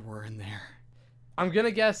people there were in there? I'm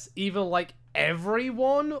gonna guess either like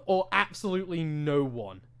everyone or absolutely no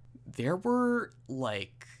one. There were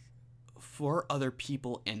like 4 other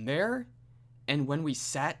people in there. And when we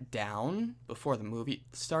sat down before the movie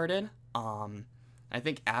started, I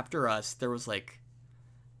think after us, there was like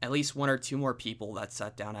at least one or two more people that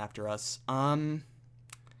sat down after us. And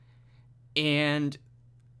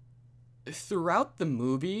throughout the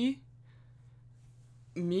movie,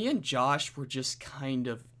 me and Josh were just kind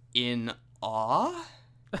of in awe.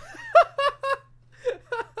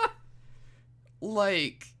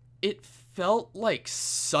 Like, it felt like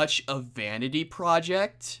such a vanity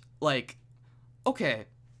project. Like, okay,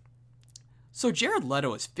 so Jared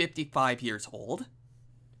Leto is 55 years old.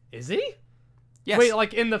 Is he? Yes. Wait,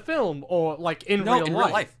 like in the film or like in real life? In real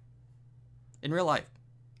life. In real life.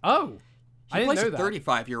 Oh, I He didn't plays know a that.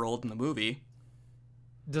 35-year-old in the movie.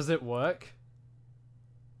 Does it work?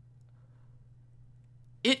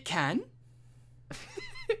 It can.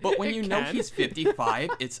 But when It you know can. he's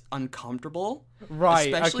 55, it's uncomfortable.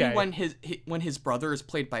 Right. Especially okay. when his brother is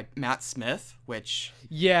played by Matt Smith, which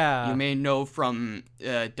Yeah. you may know from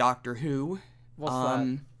Doctor Who. What's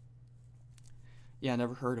that? Yeah,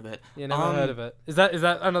 never heard of it. Yeah, never heard of it. Is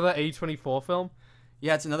that another A24 film?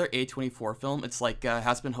 Yeah, it's another A24 film. It's like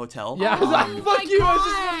Hazbin Hotel. Yeah. Oh fuck my you! I just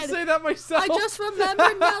want God. to say that myself. I just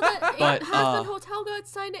remembered now that But, Hazbin Hotel got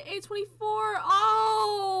signed to A24.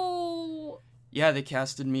 Oh. Yeah, they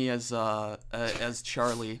casted me as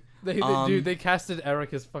Charlie. They casted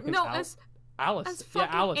Eric as fucking No, Alice. as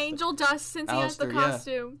fucking Alice. Angel Dust since he has the Alistair, yeah.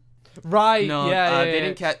 costume. Right. No, yeah. they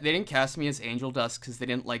didn't cast me as Angel Dust because they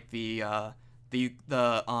didn't like the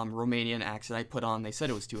Romanian accent I put on. They said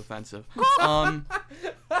it was too offensive.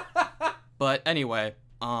 But anyway,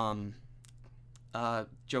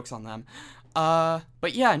 jokes on them.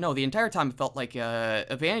 But yeah, no, the entire time it felt like a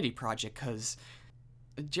vanity project because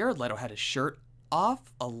Jared Leto had his shirt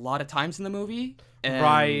off a lot of times in the movie. And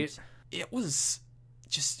Right. it was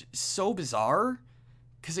just so bizarre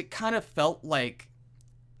because it kind of felt like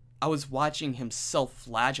I was watching him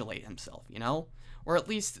self-flagellate himself, you know? Or at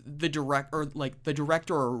least the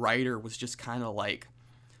director or writer was just kind of like,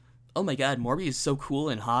 oh my god, Morbius is so cool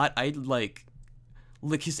and hot. I'd like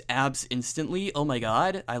lick his abs instantly. Oh my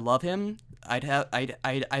god, I love him.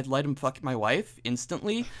 I'd let him fuck my wife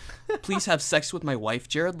instantly. Please have sex with my wife,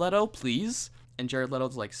 Jared Leto, please. And Jared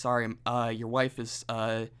Leto's like, sorry, your wife is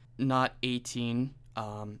not 18.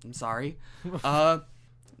 I'm sorry.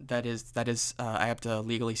 That is. I have to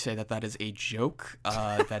legally say that is a joke.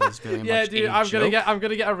 That is very Yeah, much dude, a I'm joke.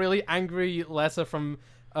 gonna get a really angry letter from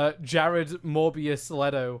Jared Morbius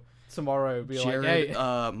Leto tomorrow. Be Jared like, hey,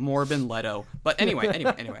 Morbin Leto. But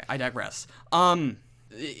anyway, I digress.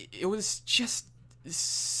 It was just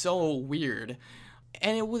so weird,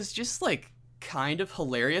 and it was just like kind of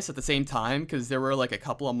hilarious at the same time because there were like a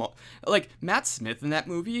couple of like Matt Smith in that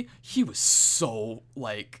movie. He was so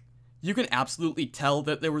like. You can absolutely tell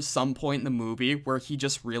that there was some point in the movie where he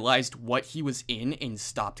just realized what he was in and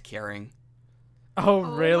stopped caring. oh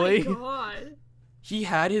really? Oh my god. He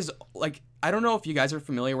had his, like, I don't know if you guys are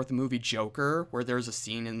familiar with the movie Joker, where there's a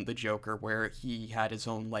scene in the Joker where he had his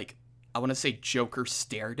own, like, I want to say Joker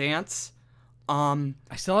stare dance. I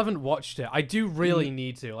still haven't watched it. I do really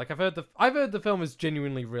need to. Like, I've heard the film is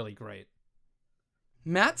genuinely really great.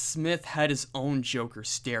 Matt Smith had his own Joker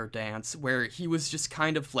stare dance where he was just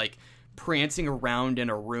kind of like prancing around in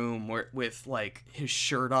a room with like his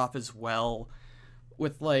shirt off as well,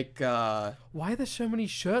 with like Why are there so many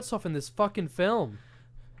shirts off in this fucking film?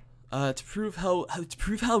 to prove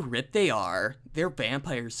how ripped they are. They're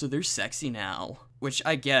vampires, so they're sexy now. Which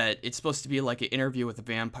I get. It's supposed to be like an interview with a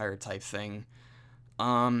vampire type thing.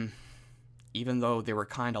 Even though they were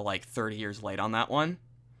kind of like 30 years late on that one.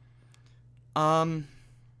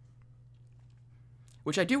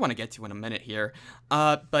 Which I do want to get to in a minute here.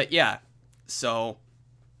 But yeah, so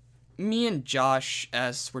me and Josh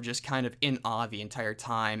S were just kind of in awe the entire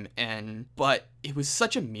time, but it was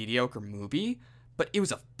such a mediocre movie, but it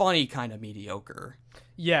was a funny kind of mediocre.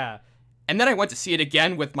 Yeah. And then I went to see it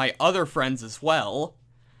again with my other friends as well,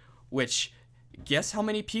 which, guess how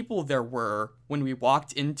many people there were when we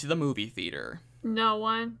walked into the movie theater? No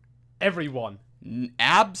one. Everyone.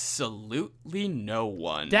 Absolutely no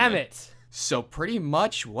one. Damn it. So pretty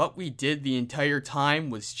much what we did the entire time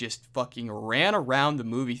was just fucking ran around the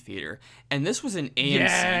movie theater. And this was an AMC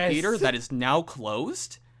Yes! theater that is now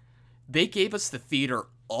closed. They gave us the theater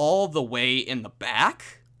all the way in the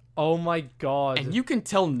back. Oh my god. And you can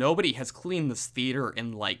tell nobody has cleaned this theater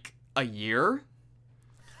in like a year.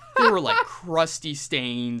 There were like crusty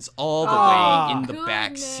stains all the way in the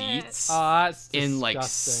back Goodness. seats. That's And like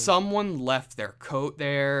disgusting. someone left their coat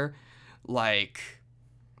there. Like,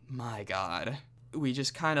 my god. We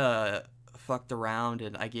just kind of fucked around,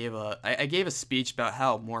 and I gave a speech about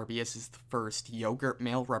how Morbius is the first yogurt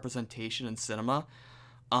male representation in cinema.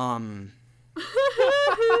 And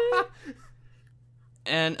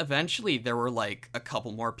And eventually there were like a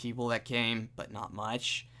couple more people that came, but not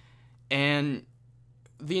much. And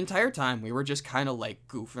the entire time we were just kind of like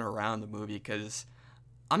goofing around the movie, because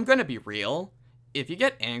I'm gonna be real. If you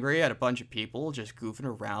get angry at a bunch of people just goofing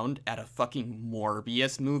around at a fucking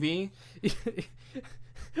Morbius movie,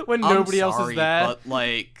 when nobody I'm else sorry, is there. but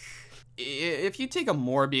like, if you take a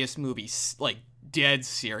Morbius movie like dead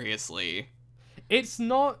seriously, It's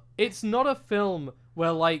not a film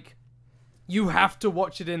where like you have to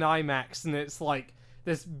watch it in IMAX and it's like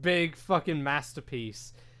this big fucking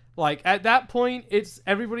masterpiece. Like at that point, it's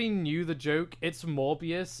everybody knew the joke. It's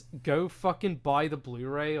Morbius. Go fucking buy the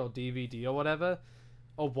Blu-ray or DVD or whatever,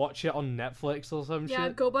 or watch it on Netflix or some Yeah,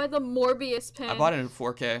 shit. go buy the Morbius pin. I bought it in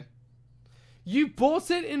 4K. You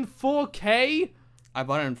bought it in 4K? I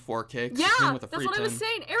bought it in 4K. 'Cause it came Yeah, with a that's free what I was tin.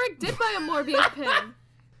 saying. Eric did buy a Morbius pin.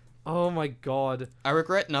 Oh my god, I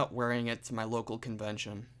regret not wearing it to my local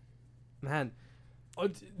convention. man.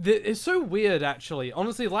 It's so weird, actually.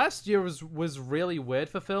 Honestly, last year was really weird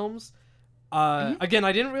for films. Again,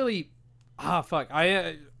 I didn't really. Fuck.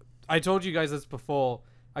 I told you guys this before.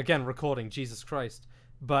 Again, recording. Jesus Christ.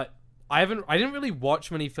 But I didn't really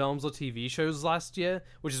watch many films or TV shows last year,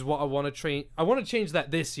 which is what I want to train. I want to change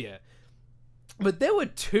that this year. But there were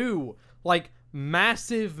two like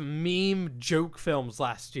massive meme joke films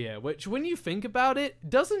last year, which, when you think about it,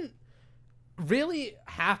 doesn't really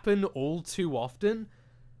happen all too often.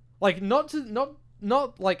 Like not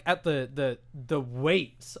like at the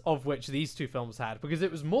weight of which these two films had, because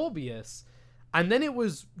it was Morbius and then it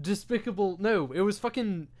was Despicable, no, it was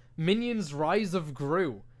fucking Minions Rise of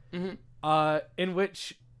Gru. In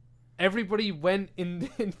which everybody went in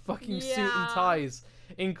fucking suit and Yeah. ties,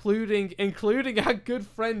 including our good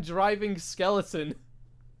friend Driving Skeleton,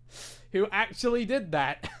 who actually did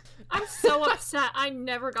that. I'm so upset. I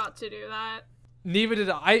never got to do that. Neither did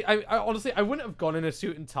I honestly, I wouldn't have gone in a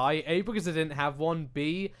suit and tie, A, because I didn't have one,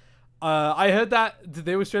 B, I heard that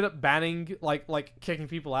they were straight up banning, like kicking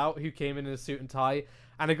people out who came in a suit and tie,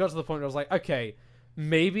 and it got to the point where I was like, okay,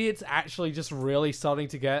 maybe it's actually just really starting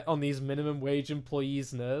to get on these minimum wage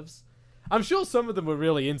employees' nerves. I'm sure some of them were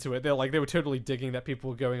really into it. They were totally digging that people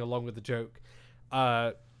were going along with the joke.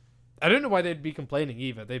 I don't know why they'd be complaining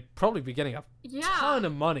either. They'd probably be getting a ton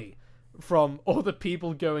of money from all the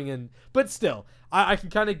people going in. But still, I can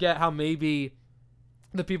kind of get how maybe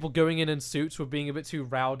the people going in suits were being a bit too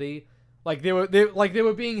rowdy. Like they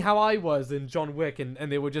were being how I was in John Wick, and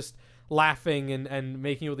they were just laughing and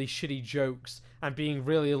making all these shitty jokes and being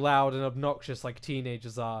really loud and obnoxious like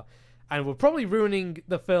teenagers are. And were probably ruining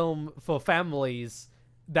the film for families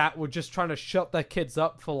that were just trying to shut their kids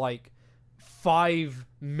up for like 5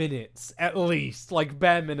 minutes at least, like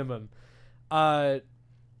bare minimum.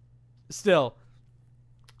 Still,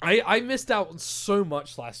 I missed out on so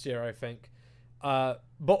much last year, I think. But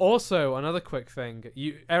also another quick thing,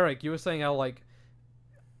 Eric, you were saying how like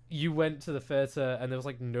you went to the theater and there was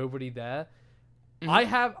like nobody there.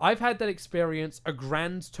 I've had that experience a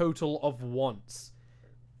grand total of once,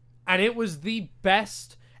 and it was the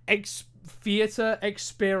best theater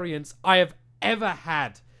experience I have ever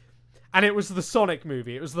had. And it was the Sonic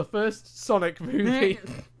movie. It was the first Sonic movie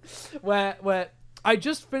where I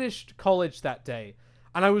just finished college that day,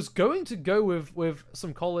 and I was going to go with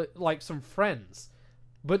some some friends,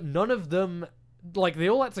 but none of them, like, they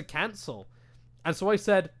all had to cancel. And so I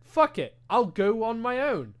said, fuck it, I'll go on my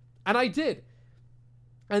own. And I did.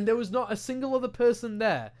 And there was not a single other person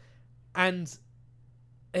there. And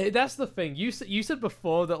that's the thing. You said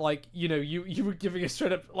before that, like, you know, you were giving a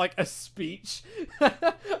straight up, like, a speech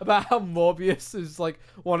about how Morbius is, like,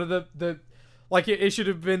 one of the like, it should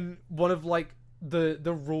have been one of, like, the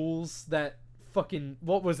rules that fucking,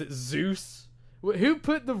 what was it, Zeus? Who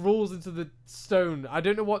put the rules into the stone? I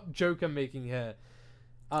don't know what joke I'm making here.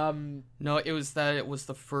 No, it was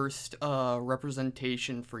the first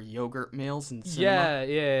representation for yogurt males in cinema.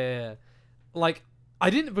 Yeah. Like, I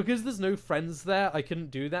didn't, because there's no friends there, I couldn't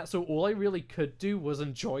do that, so all I really could do was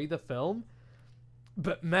enjoy the film.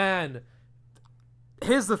 But man,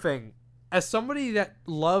 here's the thing. As somebody that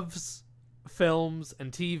loves films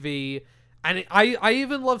and TV, and I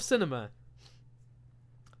even love cinema,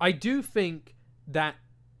 I do think that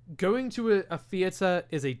going to a theater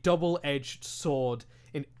is a double-edged sword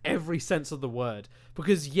in every sense of the word.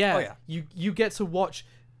 Because you get to watch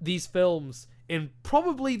these films in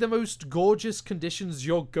probably the most gorgeous conditions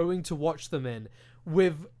you're going to watch them in,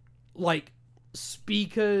 with like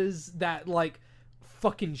speakers that like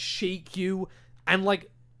fucking shake you, and like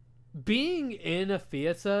being in a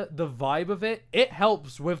theater, the vibe of it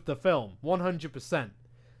helps with the film 100%.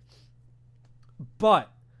 But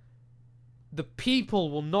the people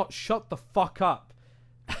will not shut the fuck up.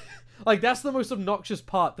 Like, that's the most obnoxious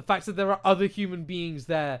part. The fact that there are other human beings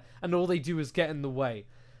there and all they do is get in the way.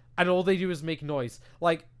 And all they do is make noise.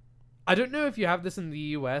 Like, I don't know if you have this in the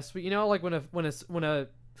US, but you know, like when a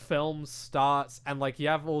film starts and like you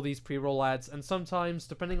have all these pre-roll ads, and sometimes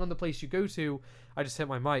depending on the place you go to, I just hit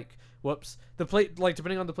my mic. Whoops.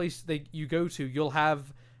 Depending on the place you go to, you'll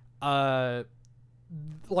have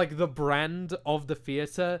like the brand of the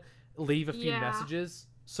theater leave a few messages.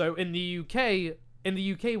 So in the UK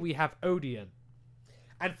we have Odeon.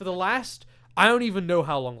 And for the last, I don't even know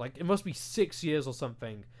how long, like it must be 6 years or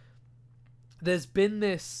something, there's been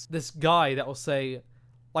this guy that will say,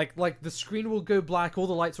 like the screen will go black, all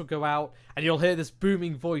the lights will go out, and you'll hear this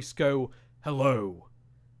booming voice go, "Hello."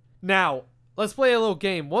 Now, let's play a little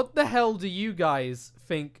game. What the hell do you guys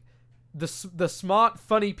think the smart,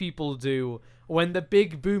 funny people do when the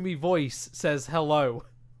big boomy voice says hello?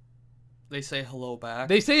 They say hello back.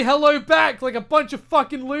 They say hello back like a bunch of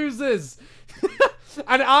fucking losers.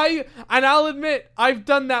 And I'll admit, I've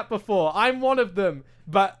done that before. I'm one of them.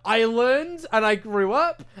 But I learned and I grew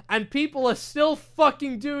up, and people are still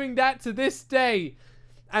fucking doing that to this day.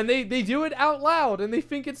 And they do it out loud, and they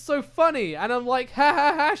think it's so funny. And I'm like, ha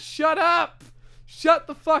ha ha, shut up. Shut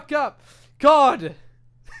the fuck up. God.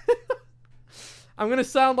 I'm gonna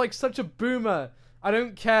sound like such a boomer. I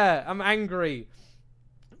don't care. I'm angry.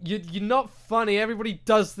 You're not funny. Everybody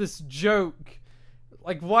does this joke.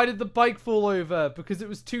 Like, why did the bike fall over? Because it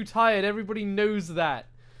was too tired. Everybody knows that.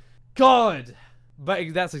 God.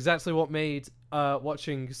 But that's exactly what made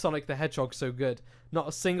watching Sonic the Hedgehog so good. Not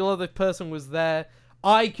a single other person was there.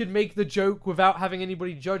 I could make the joke without having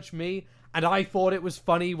anybody judge me. And I thought it was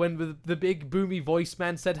funny when the big boomy voice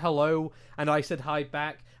man said hello. And I said hi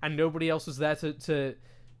back. And nobody else was there to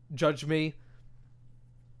judge me.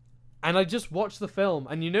 And I just watched the film.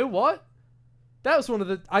 And you know what? That was one of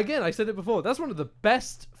the... Again, I said it before. That's one of the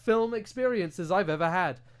best film experiences I've ever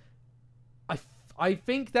had. I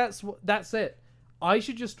think that's it. I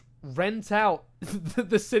should just rent out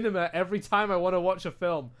the cinema every time I want to watch a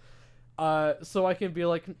film. So I can be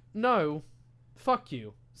like, no, fuck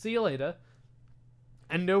you. See you later.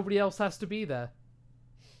 And nobody else has to be there.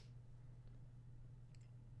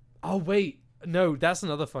 Oh, wait. No, that's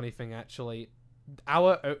another funny thing, actually.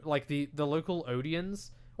 The local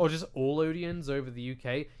Odeons, or just all Odeons over the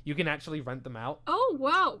UK, you can actually rent them out. Oh,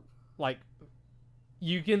 wow. Like,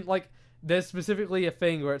 you can, like... There's specifically a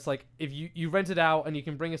thing where it's like, if you rent it out and you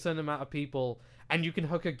can bring a certain amount of people and you can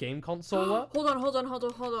hook a game console up. Hold on.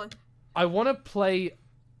 I want to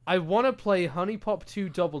play Honey Pop 2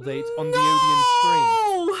 Double Date on the Odeon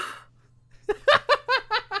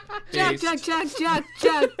screen. Jack,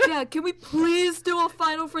 can we please do a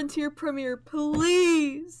Final Frontier premiere,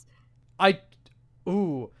 please?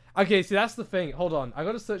 Okay, see, that's the thing. Hold on, I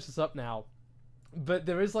gotta search this up now. But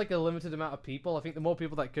there is, like, a limited amount of people. I think the more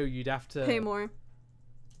people that go, you'd have to... Pay more.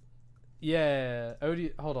 Yeah.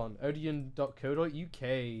 Hold on.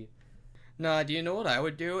 Odeon.co.uk. Nah, do you know what I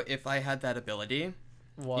would do if I had that ability?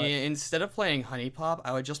 What? Instead of playing Honey Pop,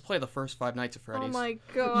 I would just play the first 5 Nights at Freddy's. Oh my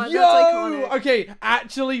god, Yo! that's iconic. Okay,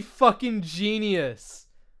 actually fucking genius.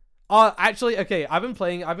 Actually, okay, I've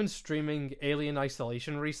been streaming Alien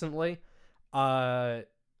Isolation recently. I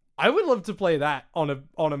would love to play that on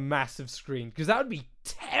a massive screen, because that would be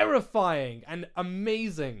terrifying and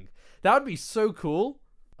amazing. That would be so cool.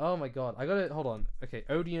 Oh my god, I gotta, hold on. Okay,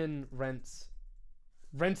 Odeon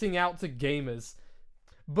renting out to gamers.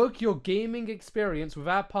 Book your gaming experience with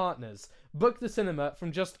our partners. Book the cinema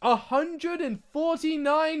from just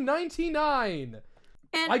 $149.99.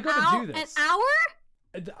 I gotta do this.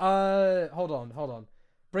 An hour? Hold on.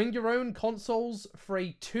 Bring your own consoles for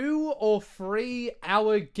a 2 or 3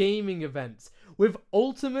 hour gaming event with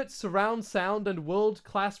ultimate surround sound and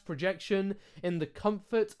world-class projection in the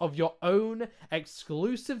comfort of your own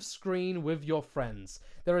exclusive screen with your friends.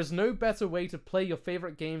 There is no better way to play your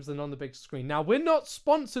favorite games than on the big screen. Now, we're not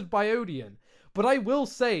sponsored by Odeon, but I will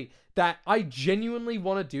say that I genuinely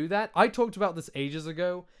want to do that. I talked about this ages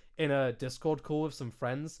ago in a Discord call with some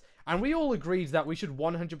friends, and we all agreed that we should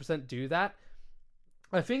 100% do that.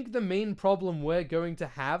 I think the main problem we're going to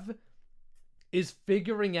have is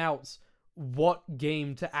figuring out what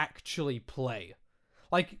game to actually play.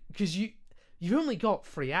 Like, because you only got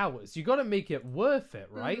 3 hours. You got to make it worth it,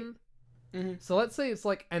 right? Mm-hmm. Mm-hmm. So let's say it's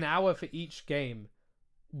like an hour for each game.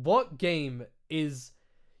 What game is...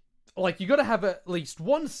 Like, you got to have at least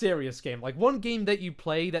one serious game. Like, one game that you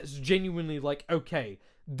play that's genuinely like, okay,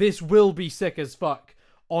 this will be sick as fuck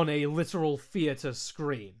on a literal theater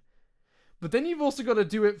screen. But then you've also got to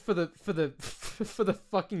do it for the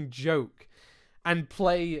fucking joke, and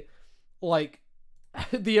play like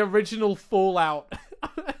the original Fallout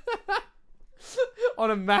on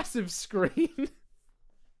a massive screen.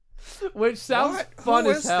 Which sounds What? fun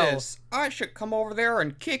Who as is hell. this? I should come over there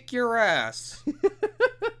and kick your ass.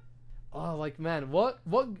 Oh, like, man, what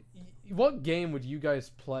game would you guys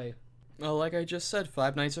play? Well, like I just said,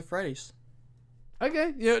 Five Nights at Freddy's.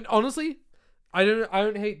 Okay, yeah, honestly, I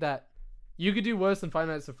don't hate that. You could do worse than Five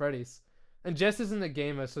Nights at Freddy's. And Jess isn't a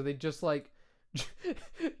gamer, so they just like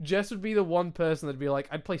Jess would be the one person that'd be like,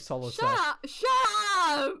 I'd play Solitaire. Shut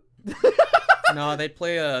up! No, they'd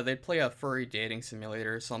play a furry dating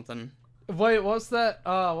simulator or something. Wait, what's that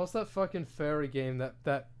fucking furry game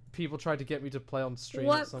that people tried to get me to play on stream at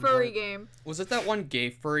What some furry point? game? Was it that one gay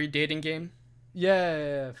furry dating game?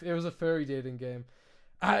 Yeah, it was a furry dating game.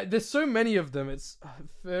 There's so many of them. It's a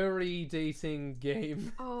furry dating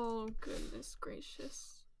game. Oh goodness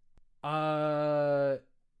gracious!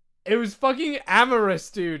 It was fucking Amorous,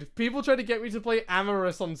 dude. People tried to get me to play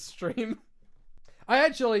Amorous on stream.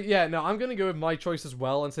 I'm gonna go with my choice as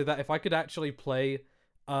well and say that if I could actually play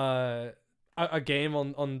a game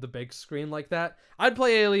on the big screen like that, I'd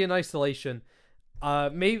play Alien Isolation.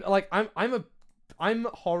 Maybe like I'm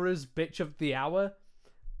horror's bitch of the hour,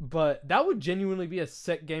 but that would genuinely be a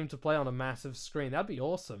sick game to play on a massive screen. That'd be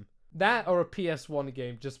awesome. That or a PS1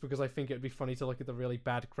 game, just because I think it'd be funny to look at the really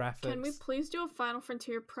bad graphics. Can we please do a Final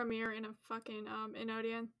Frontier premiere in a fucking in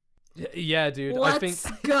Odeon? Yeah, dude. Let's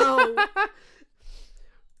go.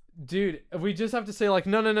 Dude, we just have to say like,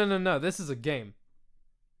 no. This is a game.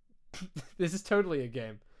 This is totally a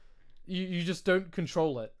game. You just don't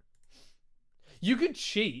control it. You could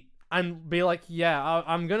cheat and be like, yeah,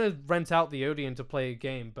 I'm gonna rent out the Odeon to play a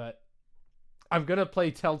game, but I'm gonna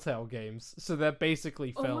play Telltale games, so they're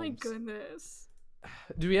basically films. Oh my goodness.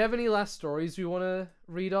 Do we have any last stories we want to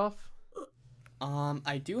read off?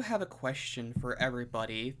 I do have a question for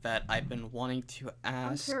everybody that I've been wanting to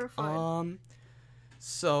ask. I'm terrified.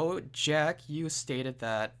 So Jack, you stated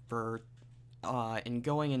that for in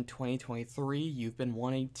going in 2023, you've been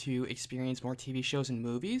wanting to experience more TV shows and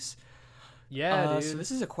movies. Yeah, dude. So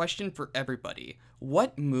this is a question for everybody.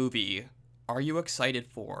 What movie are you excited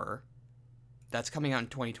for that's coming out in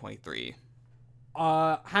 2023?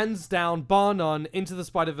 Hands down, bar none, Into the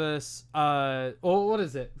Spider-Verse, or what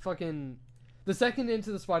is it? Fucking the second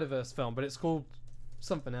Into the Spider-Verse film, but it's called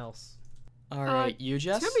something else. All right, you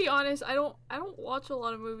Jess? To be honest, I don't watch a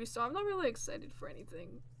lot of movies, so I'm not really excited for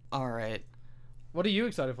anything. All right. What are you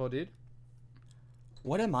excited for, dude?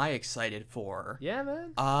 What am I excited for? Yeah,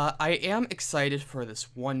 man. I am excited for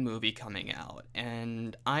this one movie coming out,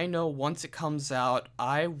 and I know once it comes out,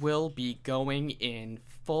 I will be going in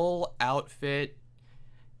full outfit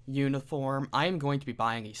uniform. I am going to be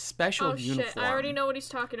buying a special uniform. Shit, I already know what he's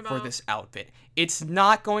talking about. For this outfit. It's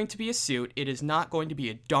not going to be a suit. It is not going to be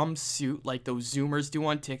a dumb suit like those Zoomers do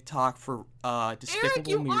on TikTok for Despicable Eric,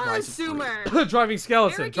 you Me are a Rise of Gru. Zoomer. Driving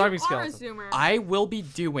skeleton. Eric, driving you skeleton. are a Zoomer.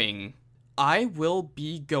 I will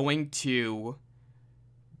be going to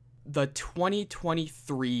the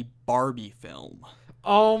 2023 Barbie film.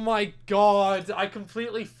 Oh my god, I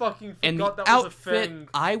completely fucking And forgot the that was a outfit thing.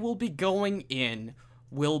 I will be going in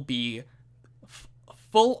will be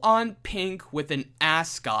full-on pink with an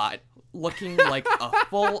ascot looking like a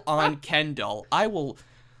full-on Ken doll. I will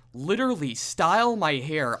literally style my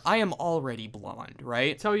hair. I am already blonde,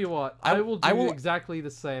 right? Tell you what, I will do I will- exactly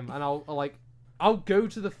the same, and I'll go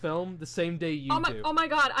to the film the same day you do. Oh my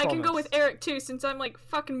god, I can go Promise. with Eric too, since I'm like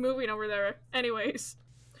fucking moving over there. Anyways,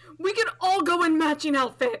 we can all go in matching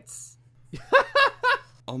outfits.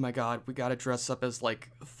 Oh my god, we gotta dress up as like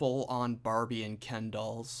full-on Barbie and Ken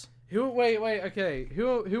dolls. Wait, okay.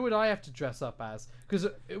 Who would I have to dress up as? Because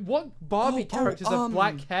what Barbie characters have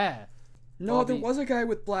black hair? No, Barbie. there was a guy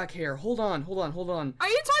with black hair. Hold on. Are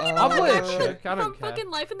you talking I'll about play that a guy chick, I don't from care. fucking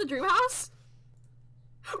Life in the Dream House?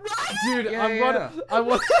 Ryan! Dude, Yeah, I want to.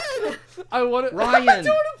 Ryan. I don't want to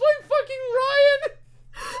play fucking Ryan.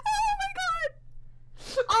 Oh my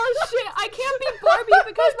god! Oh shit, I can't be Barbie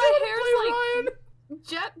because my hair's like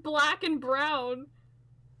jet black and brown.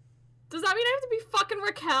 Does that mean I have to be fucking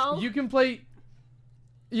Raquel? You can play.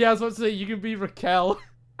 Yeah, I was about to say you can be Raquel.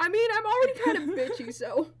 I mean, I'm already kind of bitchy,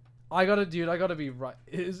 so. I gotta be right.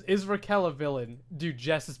 Is Raquel a villain? Dude,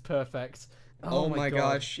 Jess is perfect. Oh my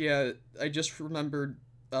gosh, yeah. I just remembered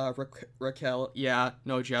Raquel. Yeah,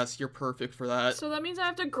 no, Jess, you're perfect for that. So that means I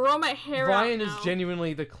have to grow my hair Ryan out is now.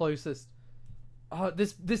 genuinely the closest.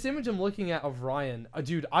 This image I'm looking at of Ryan,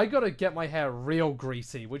 dude, I gotta get my hair real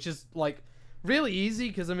greasy, which is like really easy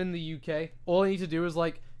because I'm in the UK. All I need to do is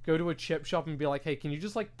like go to a chip shop and be like, hey, can you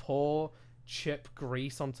just like pour chip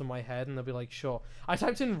grease onto my head? And they'll be like, sure. I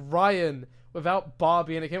typed in Ryan without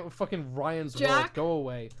Barbie and it came up with fucking Ryan's World. Jack? Go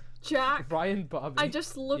away. Jack, Ryan Bobby. I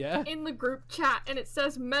just looked Yeah? in the group chat and it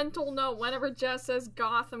says mental note whenever Jess says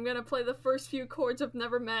goth, I'm gonna play the first few chords of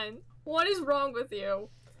Nevermind. What is wrong with you?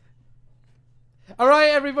 All right,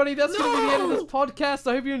 everybody, that's going to be the end of this No! podcast.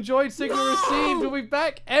 I hope you enjoyed Signal No! Received. We'll be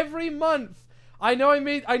back every month. I know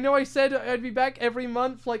I said I'd be back every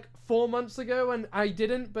month like 4 months ago, and I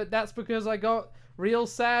didn't, but that's because I got real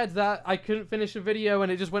sad that I couldn't finish a video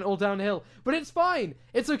and it just went all downhill. But it's fine.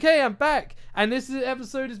 It's okay. I'm back. And this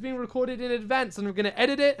episode is being recorded in advance, and we're going to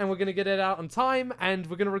edit it, and we're going to get it out on time, and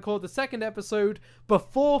we're going to record the second episode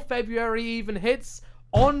before February even hits.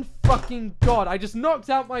 On fucking God, I just knocked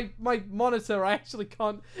out my monitor. I actually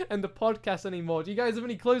can't end the podcast anymore. Do you guys have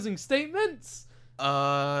any closing statements?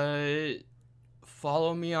 Follow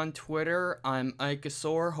me on Twitter. I'm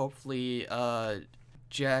Ikasaur. Hopefully,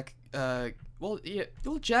 Jack,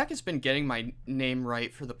 Jack has been getting my name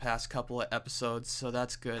right for the past couple of episodes, so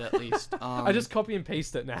that's good at least. I just copy and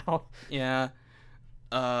paste it now. Yeah.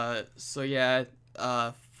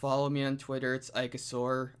 Follow me on Twitter. It's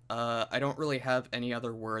Ikasaur. I don't really have any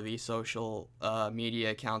other worthy social media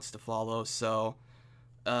accounts to follow, so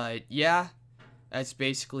yeah, that's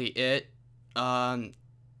basically it. Yeah.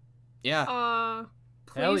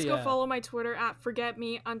 Please go yeah. follow my Twitter at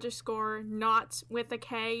forgetme_not with a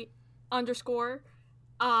K _.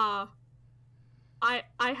 I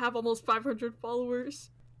have almost 500 followers.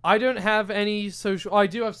 I don't have any social. I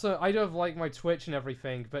do have like my Twitch and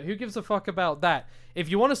everything, but who gives a fuck about that? If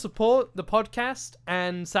you want to support the podcast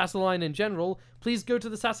and Sassline in general, please go to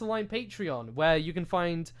the Sassline Patreon, where you can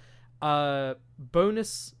find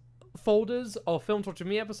bonus folders of Film Torture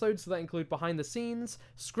Me episodes that include behind the scenes,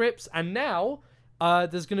 scripts, and now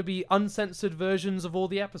there's going to be uncensored versions of all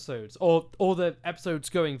the episodes, or all the episodes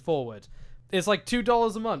going forward. It's like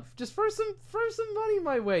 $2 a month. Just throw some money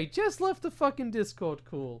my way. Just left the fucking Discord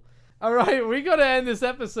cool. All right, we gotta end this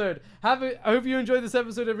episode. I hope you enjoyed this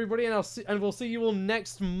episode, everybody, and we'll see you all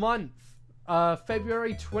next month,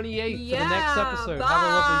 February 28th for the next episode. Bye. Have a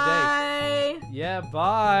lovely day. Yeah,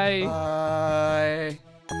 bye. Bye.